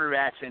good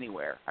cornerbacks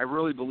anywhere. I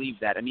really believe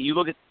that. I mean, you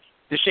look at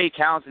Deshae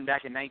Townsend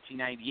back in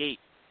 1998,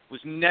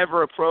 was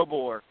never a Pro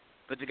Bowler,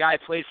 but the guy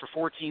played for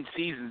 14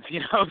 seasons.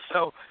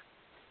 So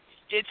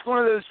it's one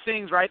of those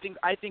things where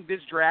I think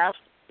this draft,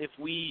 if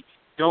we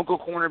don't go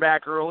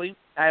cornerback early,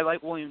 I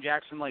like William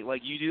Jackson like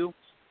you do.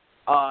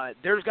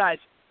 There's guys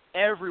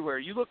everywhere.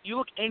 You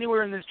look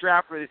anywhere in this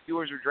draft where the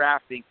Steelers are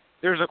drafting,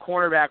 there's a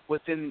cornerback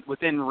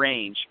within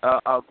range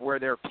of where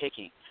they're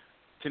picking.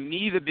 To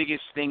me, the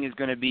biggest thing is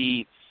going to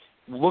be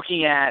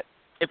looking at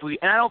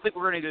and I don't think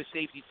we're going to go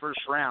safety first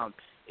round,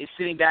 is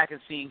sitting back and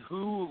seeing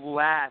who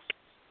lasts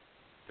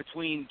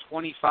between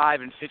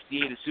 25 and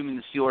 58, assuming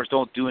the Steelers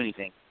don't do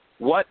anything.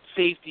 What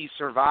safeties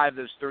survive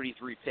those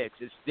 33 picks?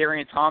 Is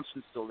Darian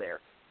Thompson still there?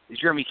 Is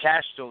Jeremy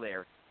Cash still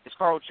there? Is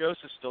Carl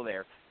Joseph still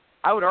there?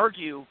 I would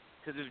argue,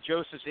 because of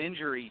Joseph's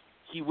injury,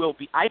 he will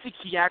be. I think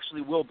he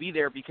actually will be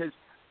there because,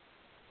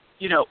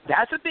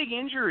 that's a big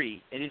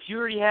injury. And if you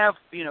already have,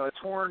 a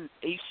torn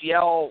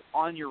ACL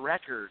on your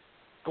record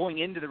going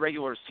into the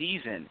regular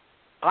season,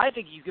 I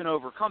think he's going to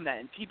overcome that.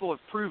 And people have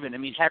proven. I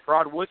mean, heck,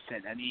 Rod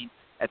Woodson,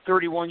 at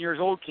 31 years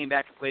old, came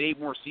back and played 8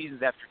 more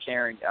seasons after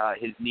tearing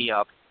his knee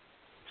up.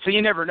 So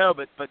you never know,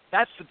 but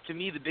that's, to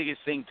me, the biggest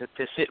thing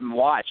to sit and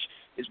watch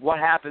is what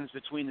happens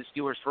between the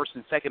Steelers' first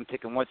and second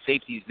pick and what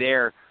safety's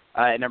there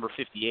at number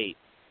 58.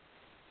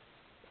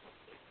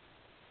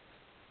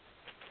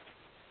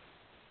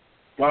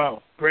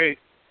 Wow, great.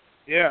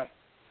 Yeah,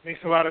 makes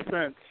a lot of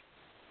sense.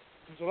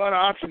 There's a lot of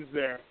options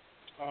there.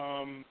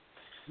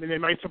 They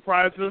might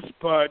surprise us,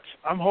 but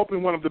I'm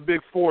hoping one of the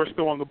big four is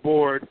still on the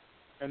board.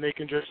 and they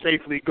can just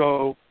safely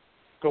go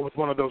with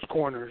one of those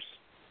corners.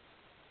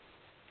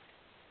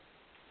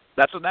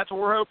 That's what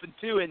we're hoping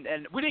too.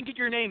 And we didn't get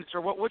your name, sir.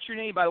 What's your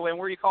name, by the way, and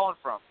where are you calling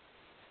from?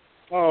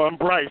 Oh, I'm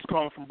Bryce,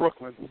 calling from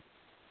Brooklyn.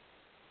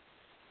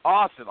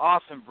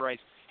 Awesome, Bryce.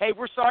 Hey,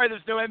 we're sorry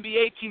there's no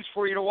NBA teams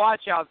for you to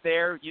watch out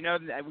there. You know,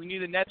 we knew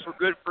the Nets were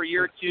good for a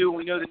year or two, and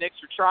we know the Knicks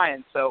are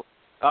trying. So,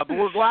 but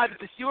we're glad that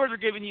the Steelers are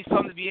giving you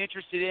something to be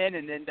interested in,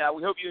 and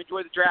we hope you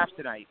enjoy the draft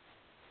tonight.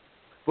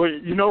 Well,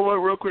 you know what,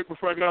 real quick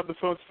before I get off the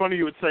phone, it's funny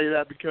you would say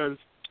that because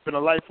I've been a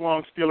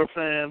lifelong Steeler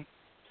fan,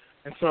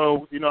 and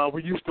so, you know, we're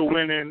used to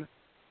winning,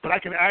 but I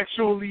can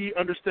actually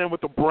understand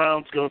what the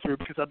Browns go through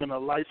because I've been a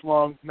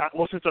lifelong,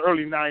 since the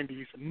early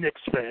 90s,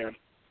 Knicks fan.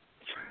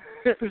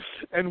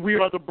 And we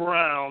are the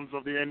Browns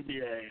of the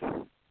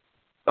NBA.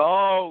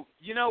 Oh,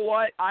 you know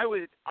what? I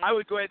would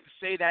go ahead and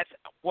say that's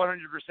 100%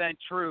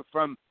 true.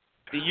 From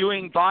the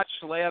Ewing botched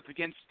layup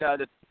against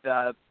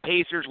the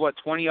Pacers,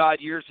 20-odd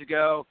years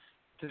ago,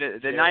 to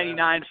the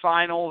 99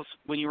 finals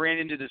when you ran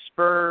into the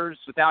Spurs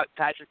without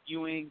Patrick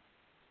Ewing.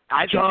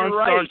 I think John you're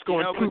right. Starks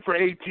going 2 for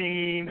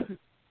 18.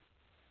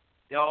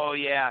 Oh,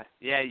 yeah,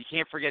 you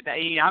can't forget that.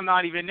 I'm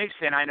not even a Knicks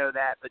fan, I know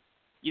that, but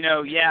you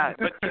know, yeah.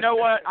 But you know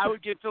what? I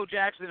would give Phil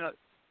Jackson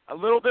a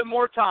little bit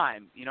more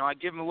time. You know, I'd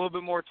give him a little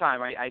bit more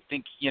time. I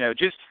think,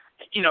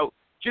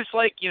 just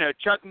like,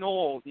 Chuck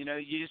Noll, you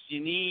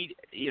need,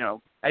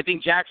 I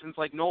think Jackson's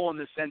like Noll in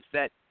the sense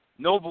that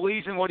Noll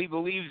believes in what he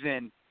believes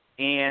in.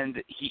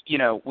 And, he,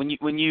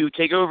 when you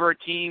take over a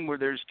team where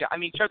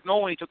Chuck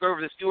Noll, when he took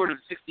over the Steelers in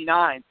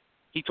 '69,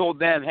 he told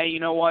them, hey, you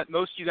know what?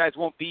 Most of you guys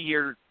won't be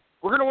here.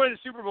 We're going to win the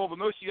Super Bowl, but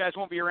most of you guys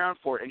won't be around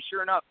for it. And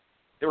sure enough,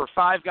 there were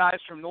 5 guys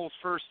from Noll's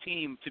first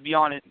team to be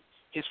on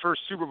his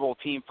first Super Bowl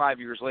team 5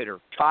 years later.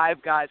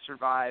 5 guys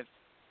survived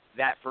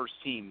that first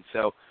team.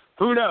 So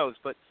who knows?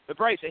 But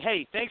Bryce,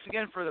 hey, thanks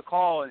again for the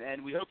call,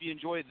 and we hope you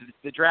enjoyed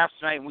the draft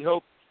tonight, and we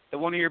hope that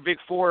one of your big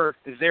 4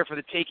 is there for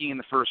the taking in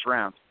the first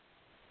round.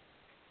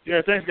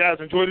 Yeah, thanks, guys.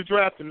 Enjoy the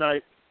draft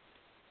tonight.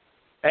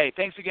 Hey,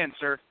 thanks again,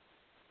 sir.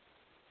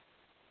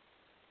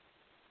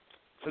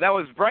 So that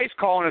was Bryce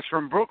calling us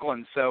from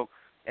Brooklyn. So,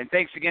 and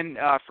thanks again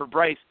for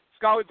Bryce.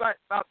 Scott, we've got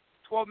about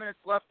 12 minutes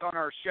left on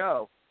our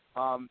show.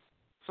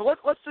 So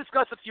let's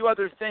discuss a few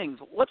other things.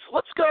 Let's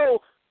go.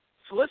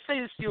 So let's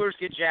say the Steelers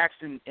get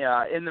Jackson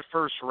in the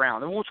first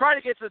round, and we'll try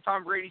to get to the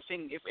Tom Brady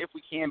thing if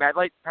we can. But I'd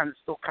like to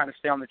still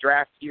stay on the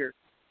draft here.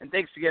 And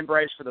thanks again,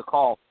 Bryce, for the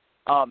call.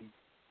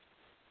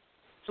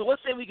 So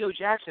let's say we go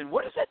Jackson.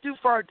 What does that do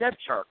for our depth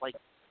chart? Like,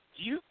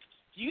 do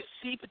you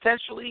see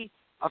potentially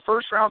a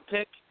first round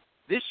pick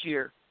this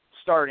year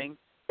starting?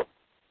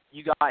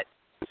 You got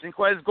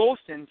Sinquez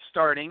Golston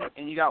starting,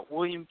 and you got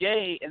William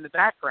Gay in the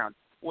background.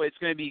 Well, it's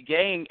going to be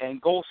Gay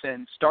and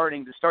Golston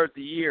starting to start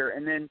the year.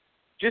 And then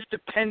just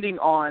depending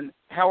on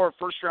how our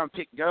first-round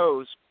pick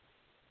goes,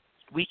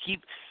 we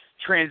keep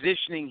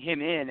transitioning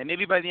him in. And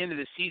maybe by the end of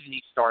the season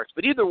he starts.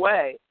 But either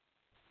way,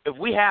 if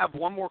we have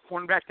one more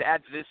cornerback to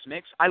add to this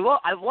mix, I love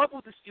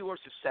what the Steelers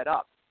have set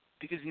up.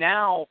 Because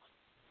now,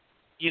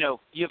 you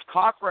have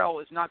Cockrell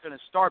is not going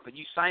to start, but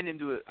you signed him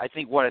to, a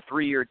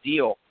 3-year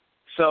deal.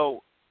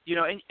 So,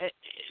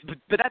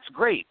 but that's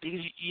great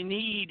because you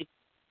need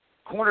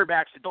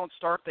cornerbacks that don't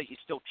start that you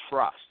still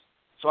trust.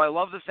 So I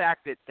love the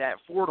fact that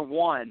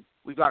 4-1,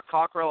 we've got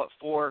Cockrell at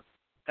 4,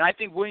 and I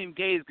think William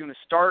Gay is going to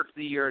start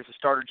the year as a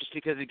starter just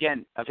because,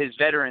 again, of his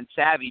veteran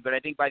savvy. But I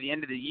think by the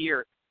end of the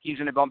year, he's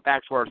going to bump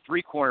back to our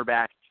 3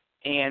 cornerback.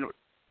 And,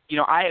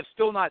 I have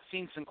still not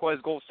seen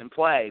Sinquez Golston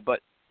play, but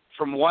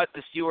from what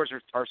the Steelers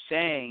are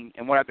saying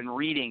and what I've been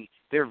reading,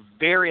 they're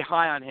very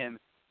high on him,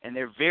 and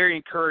they're very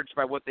encouraged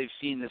by what they've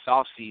seen this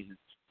offseason.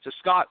 So,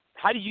 Scott,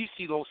 how do you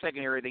see the whole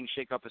secondary thing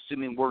shake up,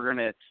 assuming we're going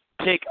to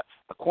pick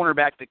a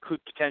cornerback that could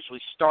potentially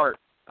start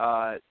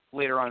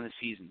later on in the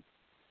season?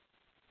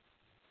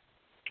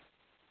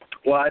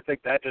 Well, I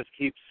think that just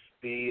keeps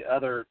the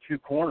other 2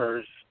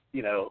 corners,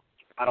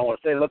 I don't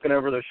want to say looking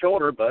over their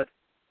shoulder, but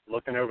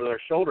looking over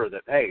their shoulder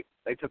that, hey,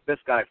 they took this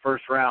guy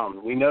first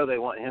round. We know they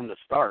want him to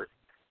start.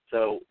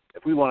 So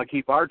if we want to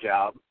keep our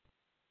job,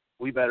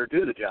 we better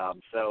do the job.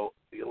 So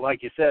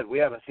like you said, we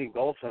haven't seen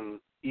Golston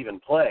even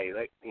play.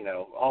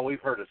 All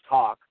we've heard is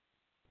talk,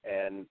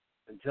 and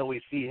until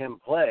we see him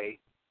play,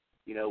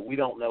 we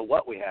don't know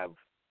what we have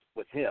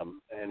with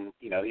him. And,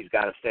 he's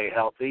got to stay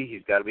healthy.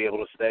 He's got to be able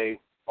to stay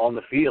on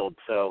the field.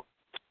 So,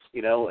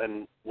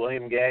 and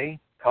William Gay,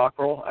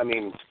 Cockrell,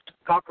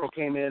 Cockrell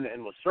came in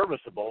and was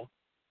serviceable,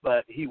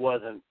 but he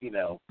wasn't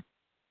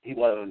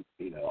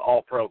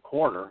all-pro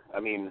corner.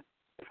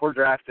 If we're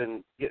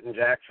getting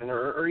Jackson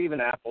or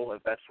even Apple,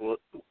 if that's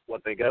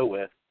what they go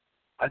with,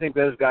 I think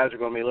those guys are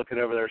going to be looking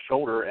over their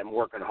shoulder and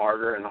working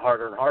harder and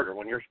harder and harder.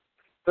 When you're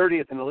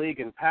 30th in the league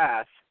in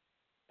pass,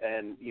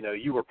 and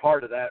you were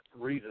part of that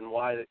reason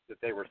why that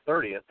they were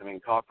 30th.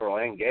 Cockrell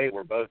and Gay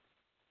were both,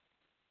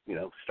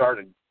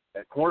 started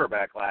at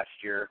cornerback last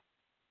year.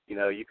 You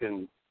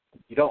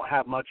don't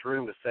have much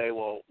room to say,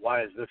 well,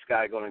 why is this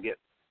guy going to get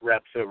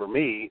reps over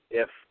me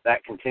if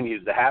that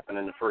continues to happen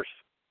in the first,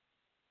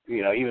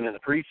 even in the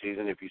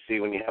preseason, if you see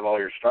when you have all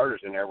your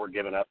starters in there, we're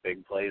giving up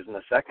big plays in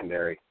the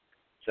secondary.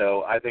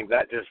 So I think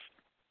that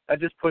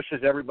just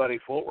pushes everybody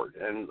forward.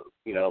 And,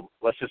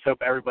 let's just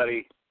hope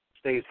everybody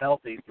stays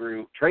healthy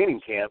through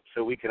training camp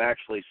so we can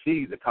actually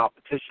see the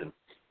competition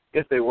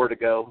if they were to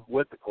go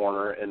with the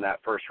corner in that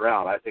first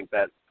round. I think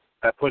that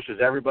pushes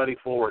everybody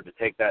forward to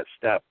take that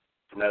step,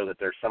 to know that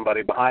there's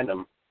somebody behind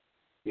them,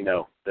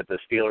 that the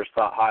Steelers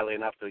thought highly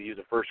enough to use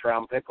a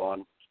first-round pick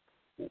on,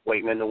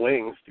 waiting in the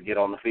wings to get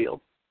on the field.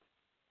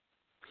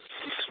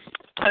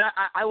 And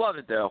I love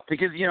it, though,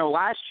 because,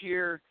 last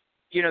year,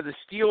 the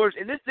Steelers,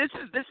 and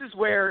this is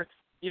where,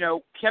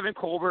 Kevin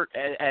Colbert,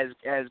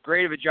 as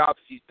great of a job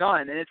as he's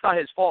done, and it's not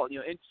his fault,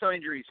 some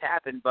injuries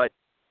happen, but,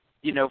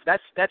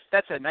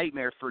 that's a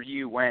nightmare for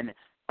you when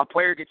a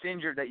player gets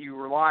injured that you're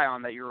relying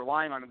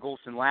on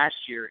Golston last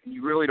year, and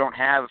you really don't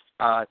have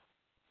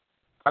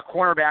a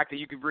cornerback that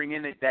you could bring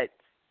in that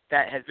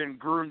has been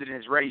groomed and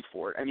is ready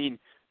for it. I mean,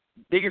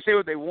 they can say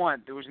what they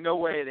want. There was no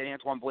way that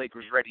Antoine Blake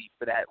was ready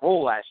for that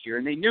role last year,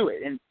 and they knew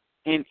it. And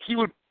he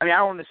would. I mean, I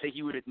don't want to say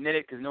he would admit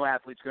it because no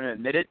athlete's going to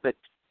admit it, but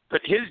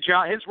his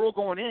role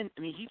going in.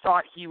 I mean, he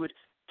thought he would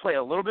play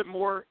a little bit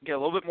more, get a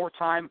little bit more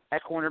time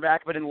at cornerback,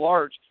 but in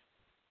large,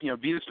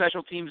 be the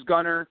special teams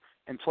gunner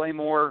and play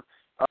more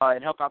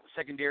and help out the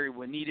secondary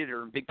when needed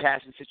or in big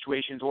passing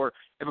situations, or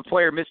if a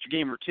player missed a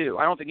game or two.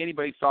 I don't think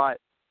anybody thought,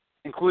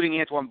 including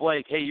Antoine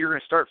Blake, hey, you're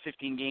going to start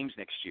 15 games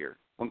next year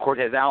when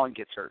Cortez Allen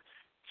gets hurt.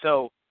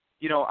 So,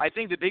 I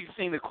think the big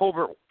thing that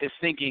Colbert is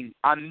thinking,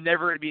 I'm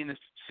never going to be in this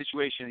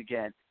situation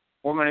again.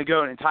 We're going to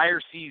go an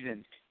entire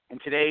season in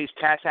today's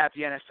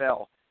pass-happy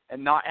NFL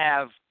and not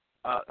have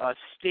a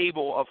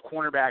stable of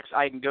cornerbacks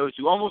I can go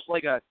to, almost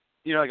like a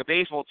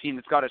baseball team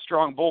that's got a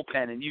strong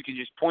bullpen and you can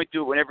just point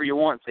to it whenever you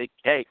want and say,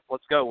 hey,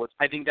 let's go.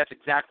 I think that's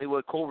exactly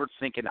what Colbert's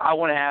thinking. I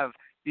want to have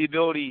the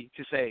ability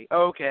to say,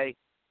 okay,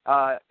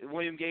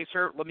 William Gay's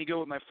hurt. Let me go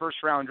with my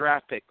first-round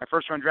draft pick. My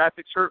first-round draft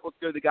pick's hurt. Let's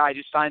go to the guy I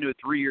just signed to a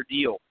 3-year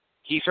deal.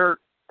 He's hurt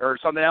or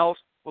something else.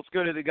 Let's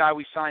go to the guy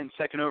we signed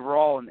second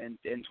overall in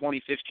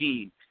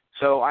 2015.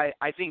 So I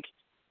think,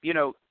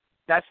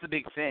 that's the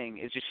big thing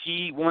is just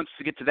he wants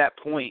to get to that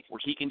point where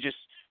he can just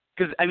 –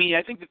 because, I mean,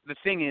 I think the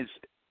thing is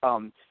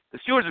the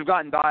Steelers have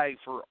gotten by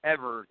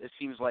forever, it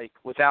seems like,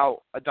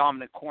 without a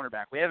dominant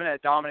cornerback. We haven't had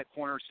a dominant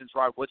corner since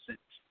Rod Woodson.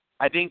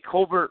 I think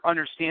Colbert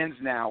understands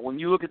now, when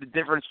you look at the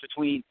difference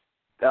between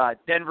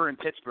Denver and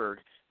Pittsburgh,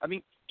 I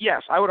mean,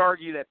 yes, I would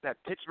argue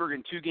that Pittsburgh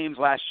in 2 games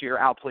last year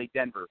outplayed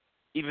Denver,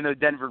 even though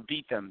Denver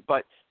beat them.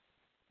 But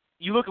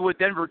you look at what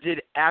Denver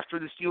did after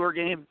the Steeler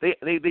game,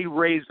 they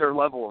raised their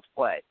level of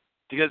play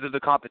because of the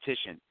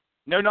competition.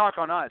 No knock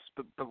on us,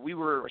 but we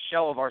were a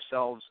shell of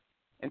ourselves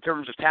in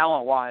terms of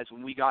talent-wise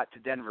when we got to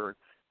Denver.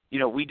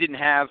 We didn't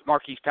have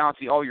Marquise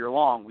Pouncey all year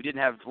long. We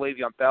didn't have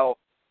Le'Veon Bell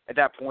at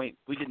that point.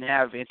 We didn't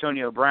have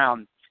Antonio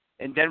Brown,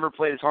 and Denver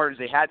played as hard as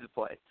they had to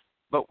play.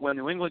 But when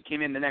New England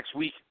came in the next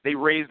week, they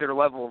raised their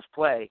level of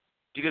play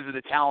because of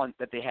the talent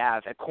that they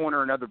have at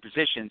corner and other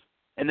positions.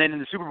 And then in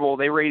the Super Bowl,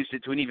 they raised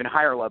it to an even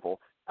higher level.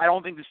 I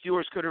don't think the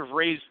Steelers could have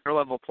raised their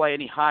level of play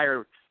any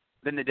higher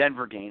than the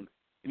Denver game.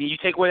 I mean, you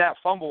take away that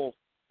fumble,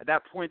 at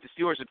that point the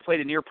Steelers had played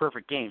a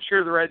near-perfect game.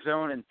 Sure, the red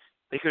zone, and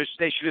they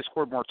should have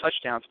scored more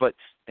touchdowns, but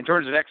in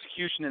terms of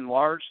execution in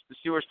large, the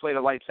Steelers played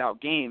a lights-out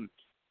game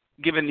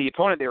given the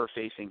opponent they were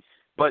facing.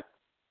 But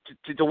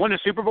to win a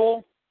Super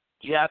Bowl,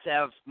 you have to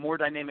have more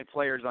dynamic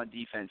players on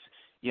defense,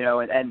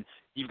 and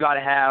you've got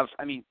to have –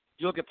 I mean,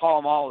 you look at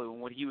Polamalu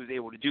and what he was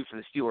able to do for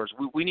the Steelers.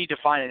 We need to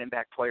find an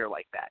impact player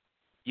like that.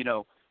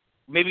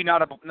 Maybe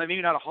not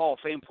a Hall of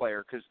Fame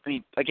player because, I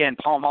mean, again,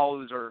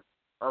 Palomalus are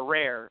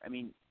rare. I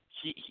mean,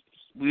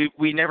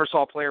 we never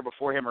saw a player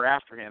before him or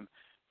after him,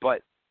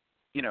 but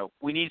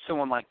we need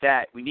someone like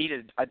that. We need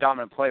a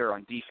dominant player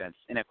on defense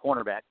and a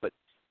cornerback. But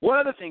one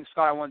other thing,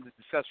 Scott, I wanted to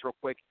discuss real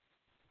quick.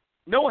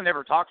 No one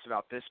ever talks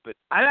about this, but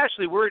I'm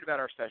actually worried about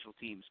our special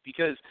teams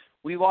because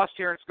we lost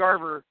Terrence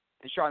Garver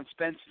and Sean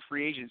Spence in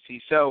free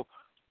agency. So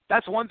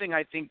that's one thing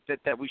I think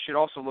that we should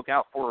also look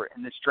out for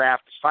in this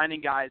draft is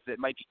finding guys that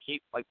might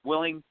be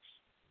willing,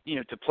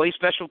 to play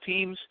special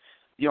teams.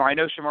 I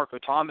know Shamarko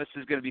Thomas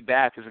is going to be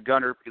back as a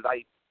gunner because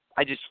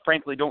I just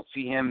frankly don't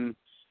see him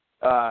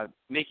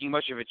making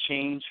much of a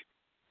change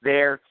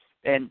there.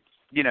 And,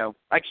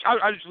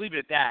 I'll just leave it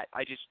at that.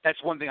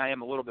 That's one thing I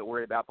am a little bit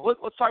worried about. But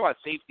let's talk about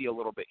safety a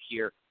little bit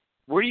here.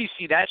 Where do you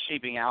see that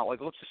shaping out?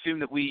 Let's assume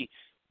that we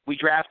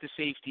draft a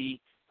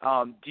safety.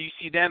 Do you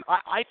see them?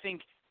 I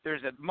think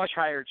there's a much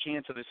higher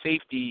chance of a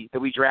safety that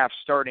we draft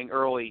starting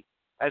early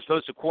as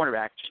opposed to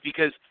cornerback. Just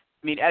because,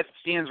 I mean, as it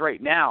stands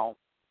right now,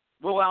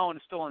 Will Allen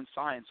is still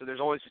unsigned, so there's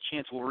always a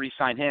chance we'll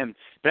re-sign him.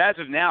 But as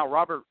of now,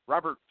 Robert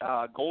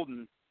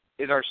Golden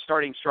is our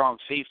starting strong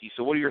safety.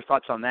 So what are your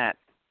thoughts on that?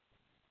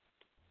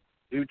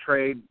 Do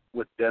trade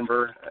with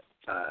Denver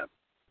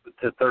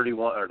to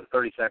 31 or the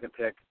 32nd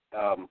pick.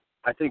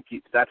 I think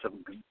that's a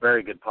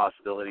very good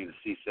possibility to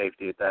see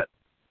safety at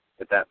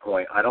that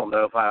point. I don't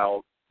know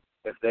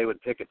if they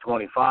would pick at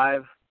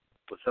 25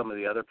 with some of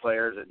the other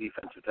players at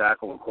defensive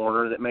tackle and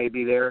corner that may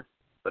be there.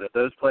 But if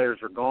those players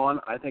are gone,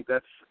 I think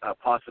that's a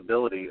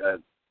possibility.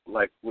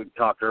 Like we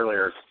talked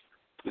earlier,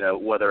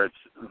 whether it's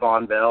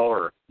Von Bell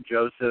or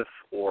Joseph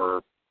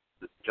or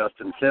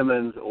Justin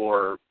Simmons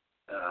or,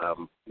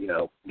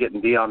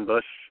 getting Deion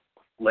Bush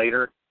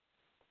later,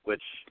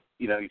 which,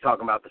 you're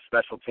talking about the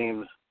special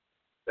teams.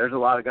 There's a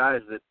lot of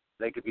guys that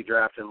they could be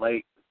drafting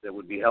late that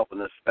would be helping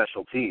the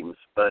special teams.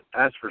 But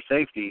as for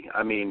safety,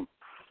 I mean,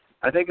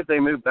 I think if they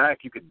move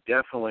back, you could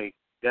definitely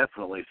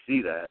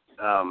see that.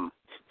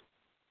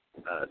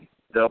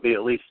 There'll be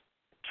at least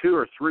 2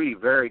 or 3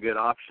 very good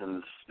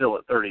options still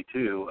at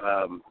 32.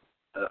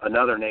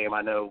 Another name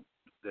I know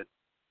that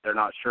they're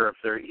not sure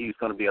if he's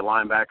going to be a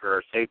linebacker or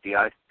a safety.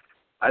 I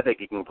think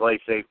he can play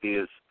safety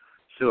is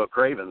Sua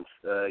Cravens,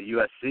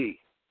 USC.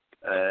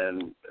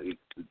 And you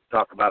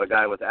talk about a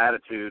guy with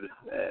attitude,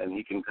 and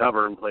he can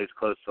cover and plays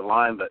close to the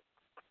line, but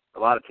a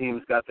lot of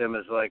teams got them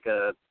as like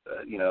a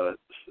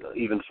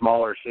even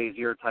smaller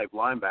Shazier type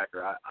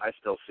linebacker. I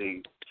still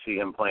see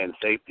him playing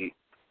safety.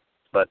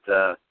 But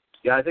I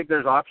think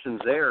there's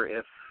options there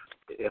if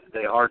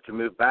they are to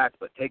move back.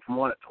 But taking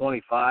one at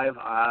 25,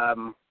 I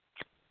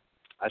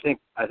think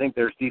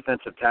there's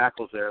defensive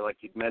tackles there,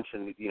 like you'd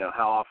mentioned.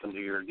 How often do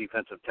your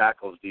defensive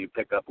tackles do you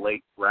pick up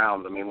late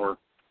rounds? I mean,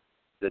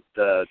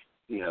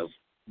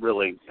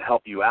 really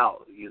help you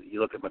out. You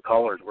look at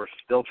McCullers, we're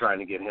still trying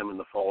to get him in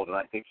the fold, and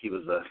I think he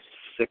was a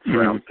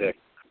 6th-round pick.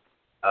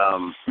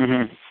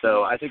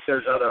 So I think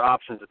there's other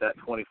options at that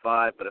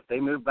 25, but if they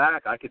move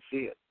back, I could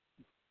see it.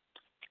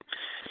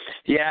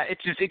 Yeah,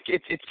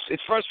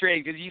 it's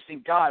frustrating because you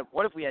think, God,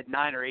 what if we had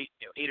 9 or 8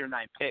 or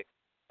 9 picks?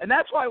 And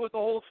that's why with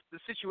the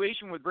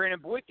situation with Brandon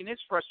Boykin,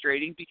 it's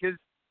frustrating because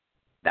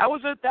that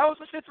was a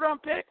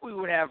 5th-round pick we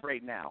would have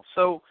right now.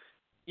 So,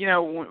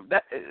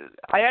 that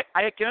I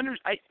can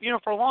understand.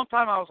 For a long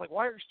time I was like,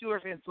 why are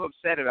Steelers fans so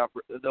upset about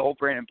the whole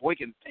Brandon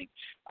Boykin thing?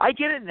 I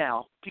get it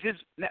now because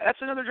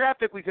that's another draft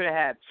pick we could have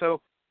had.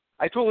 So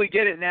I totally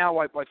get it now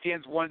why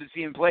fans wanted to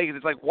see him play because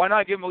it's like, why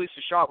not give him at least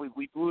a shot?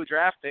 We blew a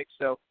draft pick,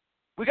 so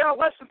we got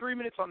less than 3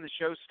 minutes on the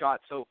show,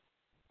 Scott. So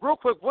real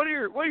quick, what are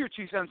your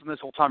 2 cents on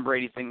this whole Tom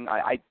Brady thing?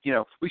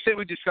 We said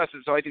we'd discuss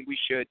it, so I think we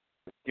should.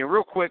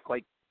 Real quick,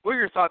 what are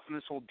your thoughts on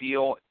this whole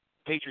deal,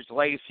 Patriots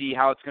legacy,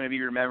 how it's going to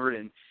be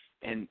remembered,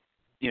 and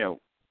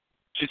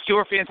should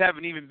Steelers fans have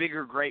an even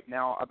bigger gripe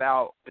now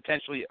about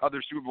potentially other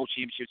Super Bowl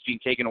championships being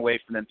taken away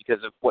from them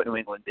because of what New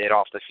England did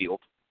off the field?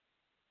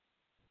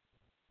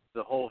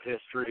 The whole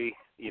history,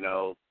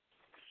 Spygate,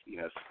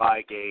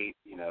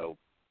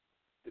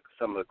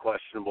 some of the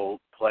questionable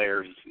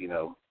players,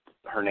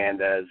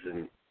 Hernandez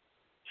and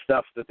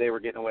stuff that they were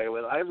getting away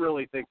with. I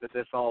really think that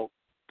this all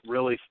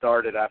really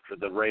started after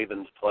the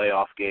Ravens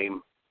playoff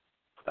game.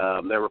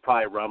 There were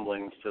probably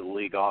rumblings to the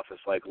league office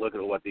like, look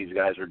at what these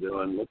guys are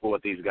doing. Look at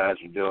what these guys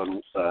are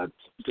doing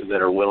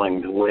that are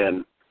willing to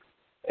win.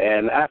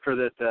 And after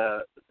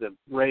that, the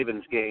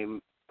Ravens game,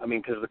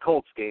 because the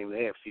Colts game, the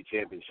AFC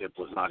Championship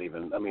was not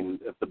even,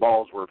 if the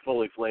balls were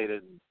fully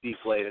deflated,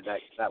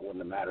 that wouldn't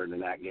have mattered in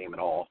that game at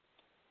all.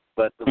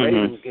 But the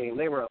Ravens game,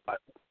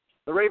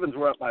 the Ravens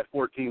were up by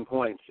 14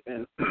 points,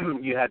 and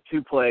you had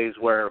 2 plays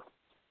where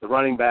the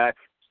running back,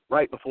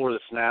 right before the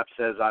snap,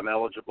 says, I'm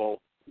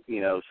eligible.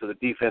 So the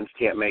defense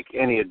can't make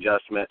any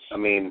adjustment.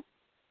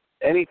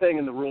 Anything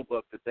in the rule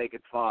book that they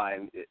could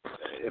find,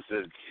 if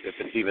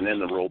it's even in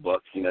the rule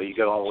book, you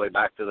go all the way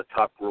back to the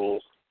Tuck rule.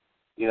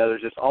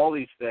 There's just all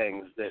these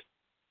things that,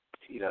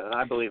 and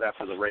I believe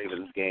after the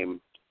Ravens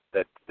game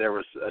that there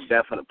was a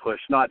definite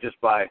push, not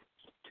just by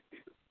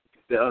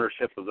the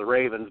ownership of the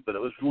Ravens, but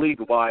it was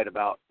league-wide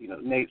about,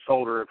 Nate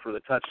Solder for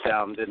the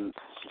touchdown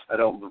I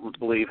don't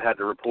believe, had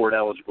to report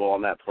eligible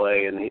on that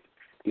play, and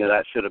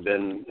that should have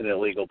been an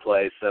illegal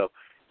play. So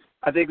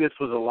I think this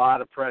was a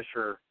lot of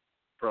pressure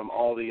from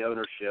all the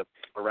ownership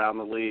around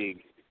the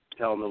league,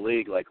 telling the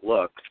league, like,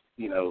 look,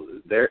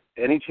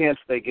 any chance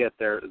they get,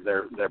 they're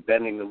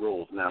bending the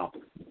rules. Now,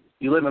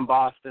 you live in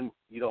Boston,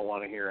 you don't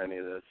want to hear any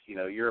of this.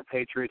 You're a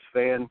Patriots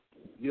fan,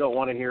 you don't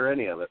want to hear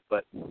any of it.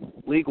 But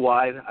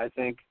league-wide, I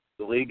think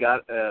the league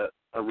got a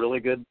really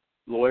good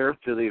lawyer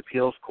to the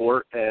appeals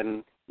court,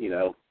 and,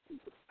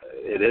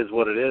 it is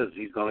what it is.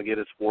 He's going to get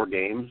his 4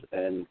 games,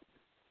 and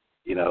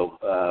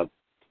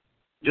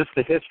just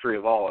the history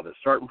of all of it,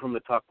 starting from the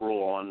Tuck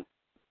rule on.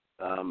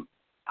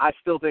 I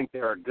still think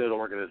they're a good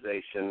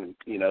organization.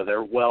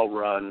 They're well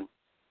run.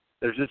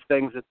 There's just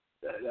things that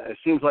it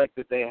seems like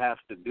that they have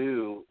to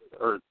do,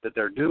 or that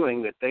they're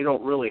doing, that they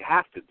don't really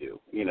have to do.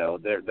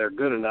 They're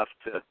good enough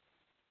to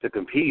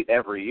compete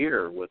every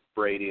year with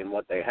Brady and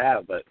what they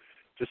have, but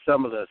just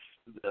some of the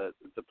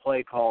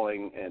play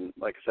calling, and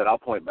like I said, I'll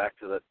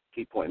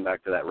keep pointing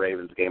back to that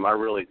Ravens game. I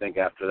really think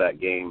after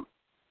that game,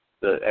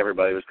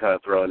 everybody was kind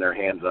of throwing their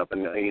hands up,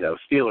 and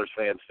Steelers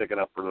fans sticking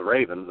up for the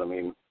Ravens.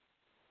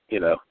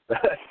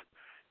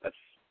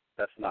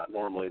 That's not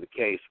normally the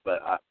case,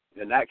 but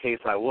in that case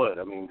I would.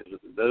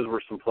 Those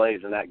were some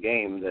plays in that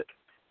game that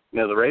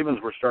the Ravens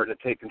were starting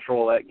to take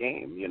control of that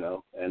game,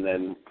 and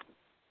then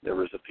there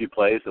was a few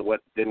plays that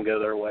didn't go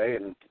their way,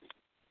 and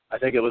I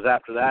think it was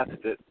after that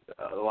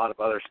a lot of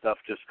other stuff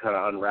just kind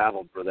of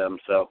unraveled for them.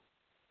 So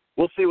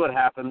we'll see what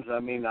happens. I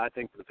mean, I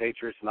think the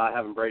Patriots not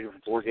having Brady for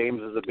 4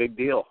 games is a big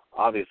deal,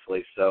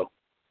 obviously. So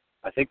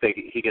I think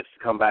he gets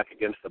to come back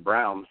against the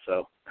Browns.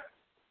 So,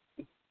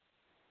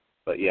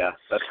 but yeah,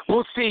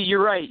 we'll see.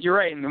 You're right,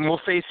 and we'll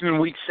face them in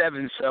Week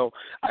 7. So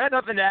I got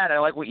nothing to add. I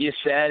like what you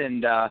said,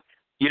 and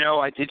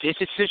it's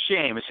just a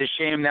shame. It's a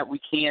shame that we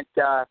can't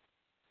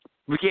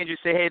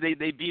just say, hey,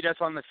 they beat us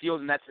on the field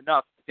and that's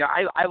enough. Yeah,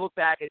 I look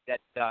back at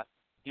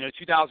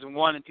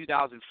 2001 and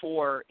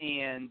 2004,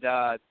 and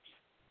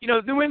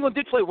New England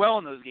did play well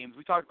in those games.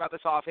 We talked about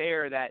this off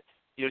air that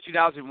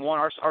 2001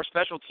 our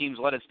special teams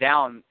let us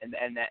down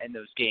in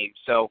those games.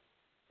 So,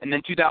 and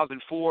then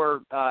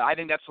 2004, I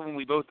think that's when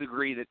we both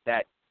agree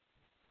that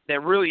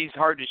really is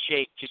hard to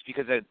shake just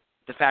because of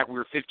the fact we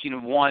were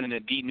 15-1 and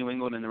had beat New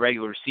England in the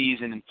regular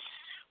season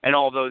and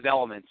all those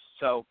elements.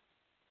 So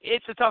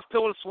it's a tough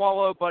pill to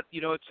swallow, but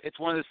it's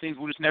one of those things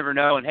we'll just never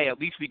know. And hey, at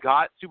least we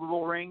got Super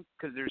Bowl rings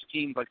because there's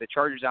teams like the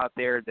Chargers out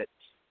there that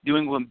New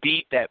England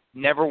beat that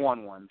never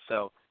won one.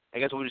 So I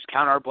guess we'll just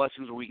count our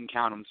blessings where we can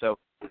count them. So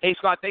hey,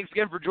 Scott, thanks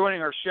again for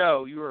joining our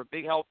show. You were a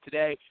big help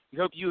today. We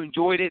hope you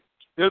enjoyed it.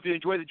 We hope you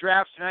enjoyed the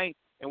drafts tonight,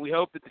 and we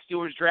hope that the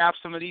Steelers draft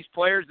some of these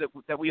players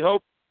that we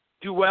hope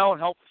do well and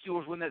help the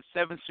Steelers win that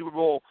 7th Super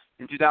Bowl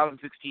in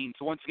 2016.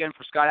 So once again,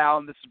 for Scott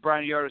Allen, this is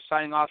Brian Yardo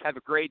signing off. Have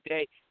a great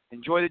day.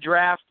 Enjoy the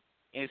draft.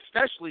 And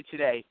especially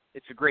today,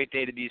 it's a great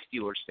day to be a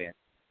Steelers fan.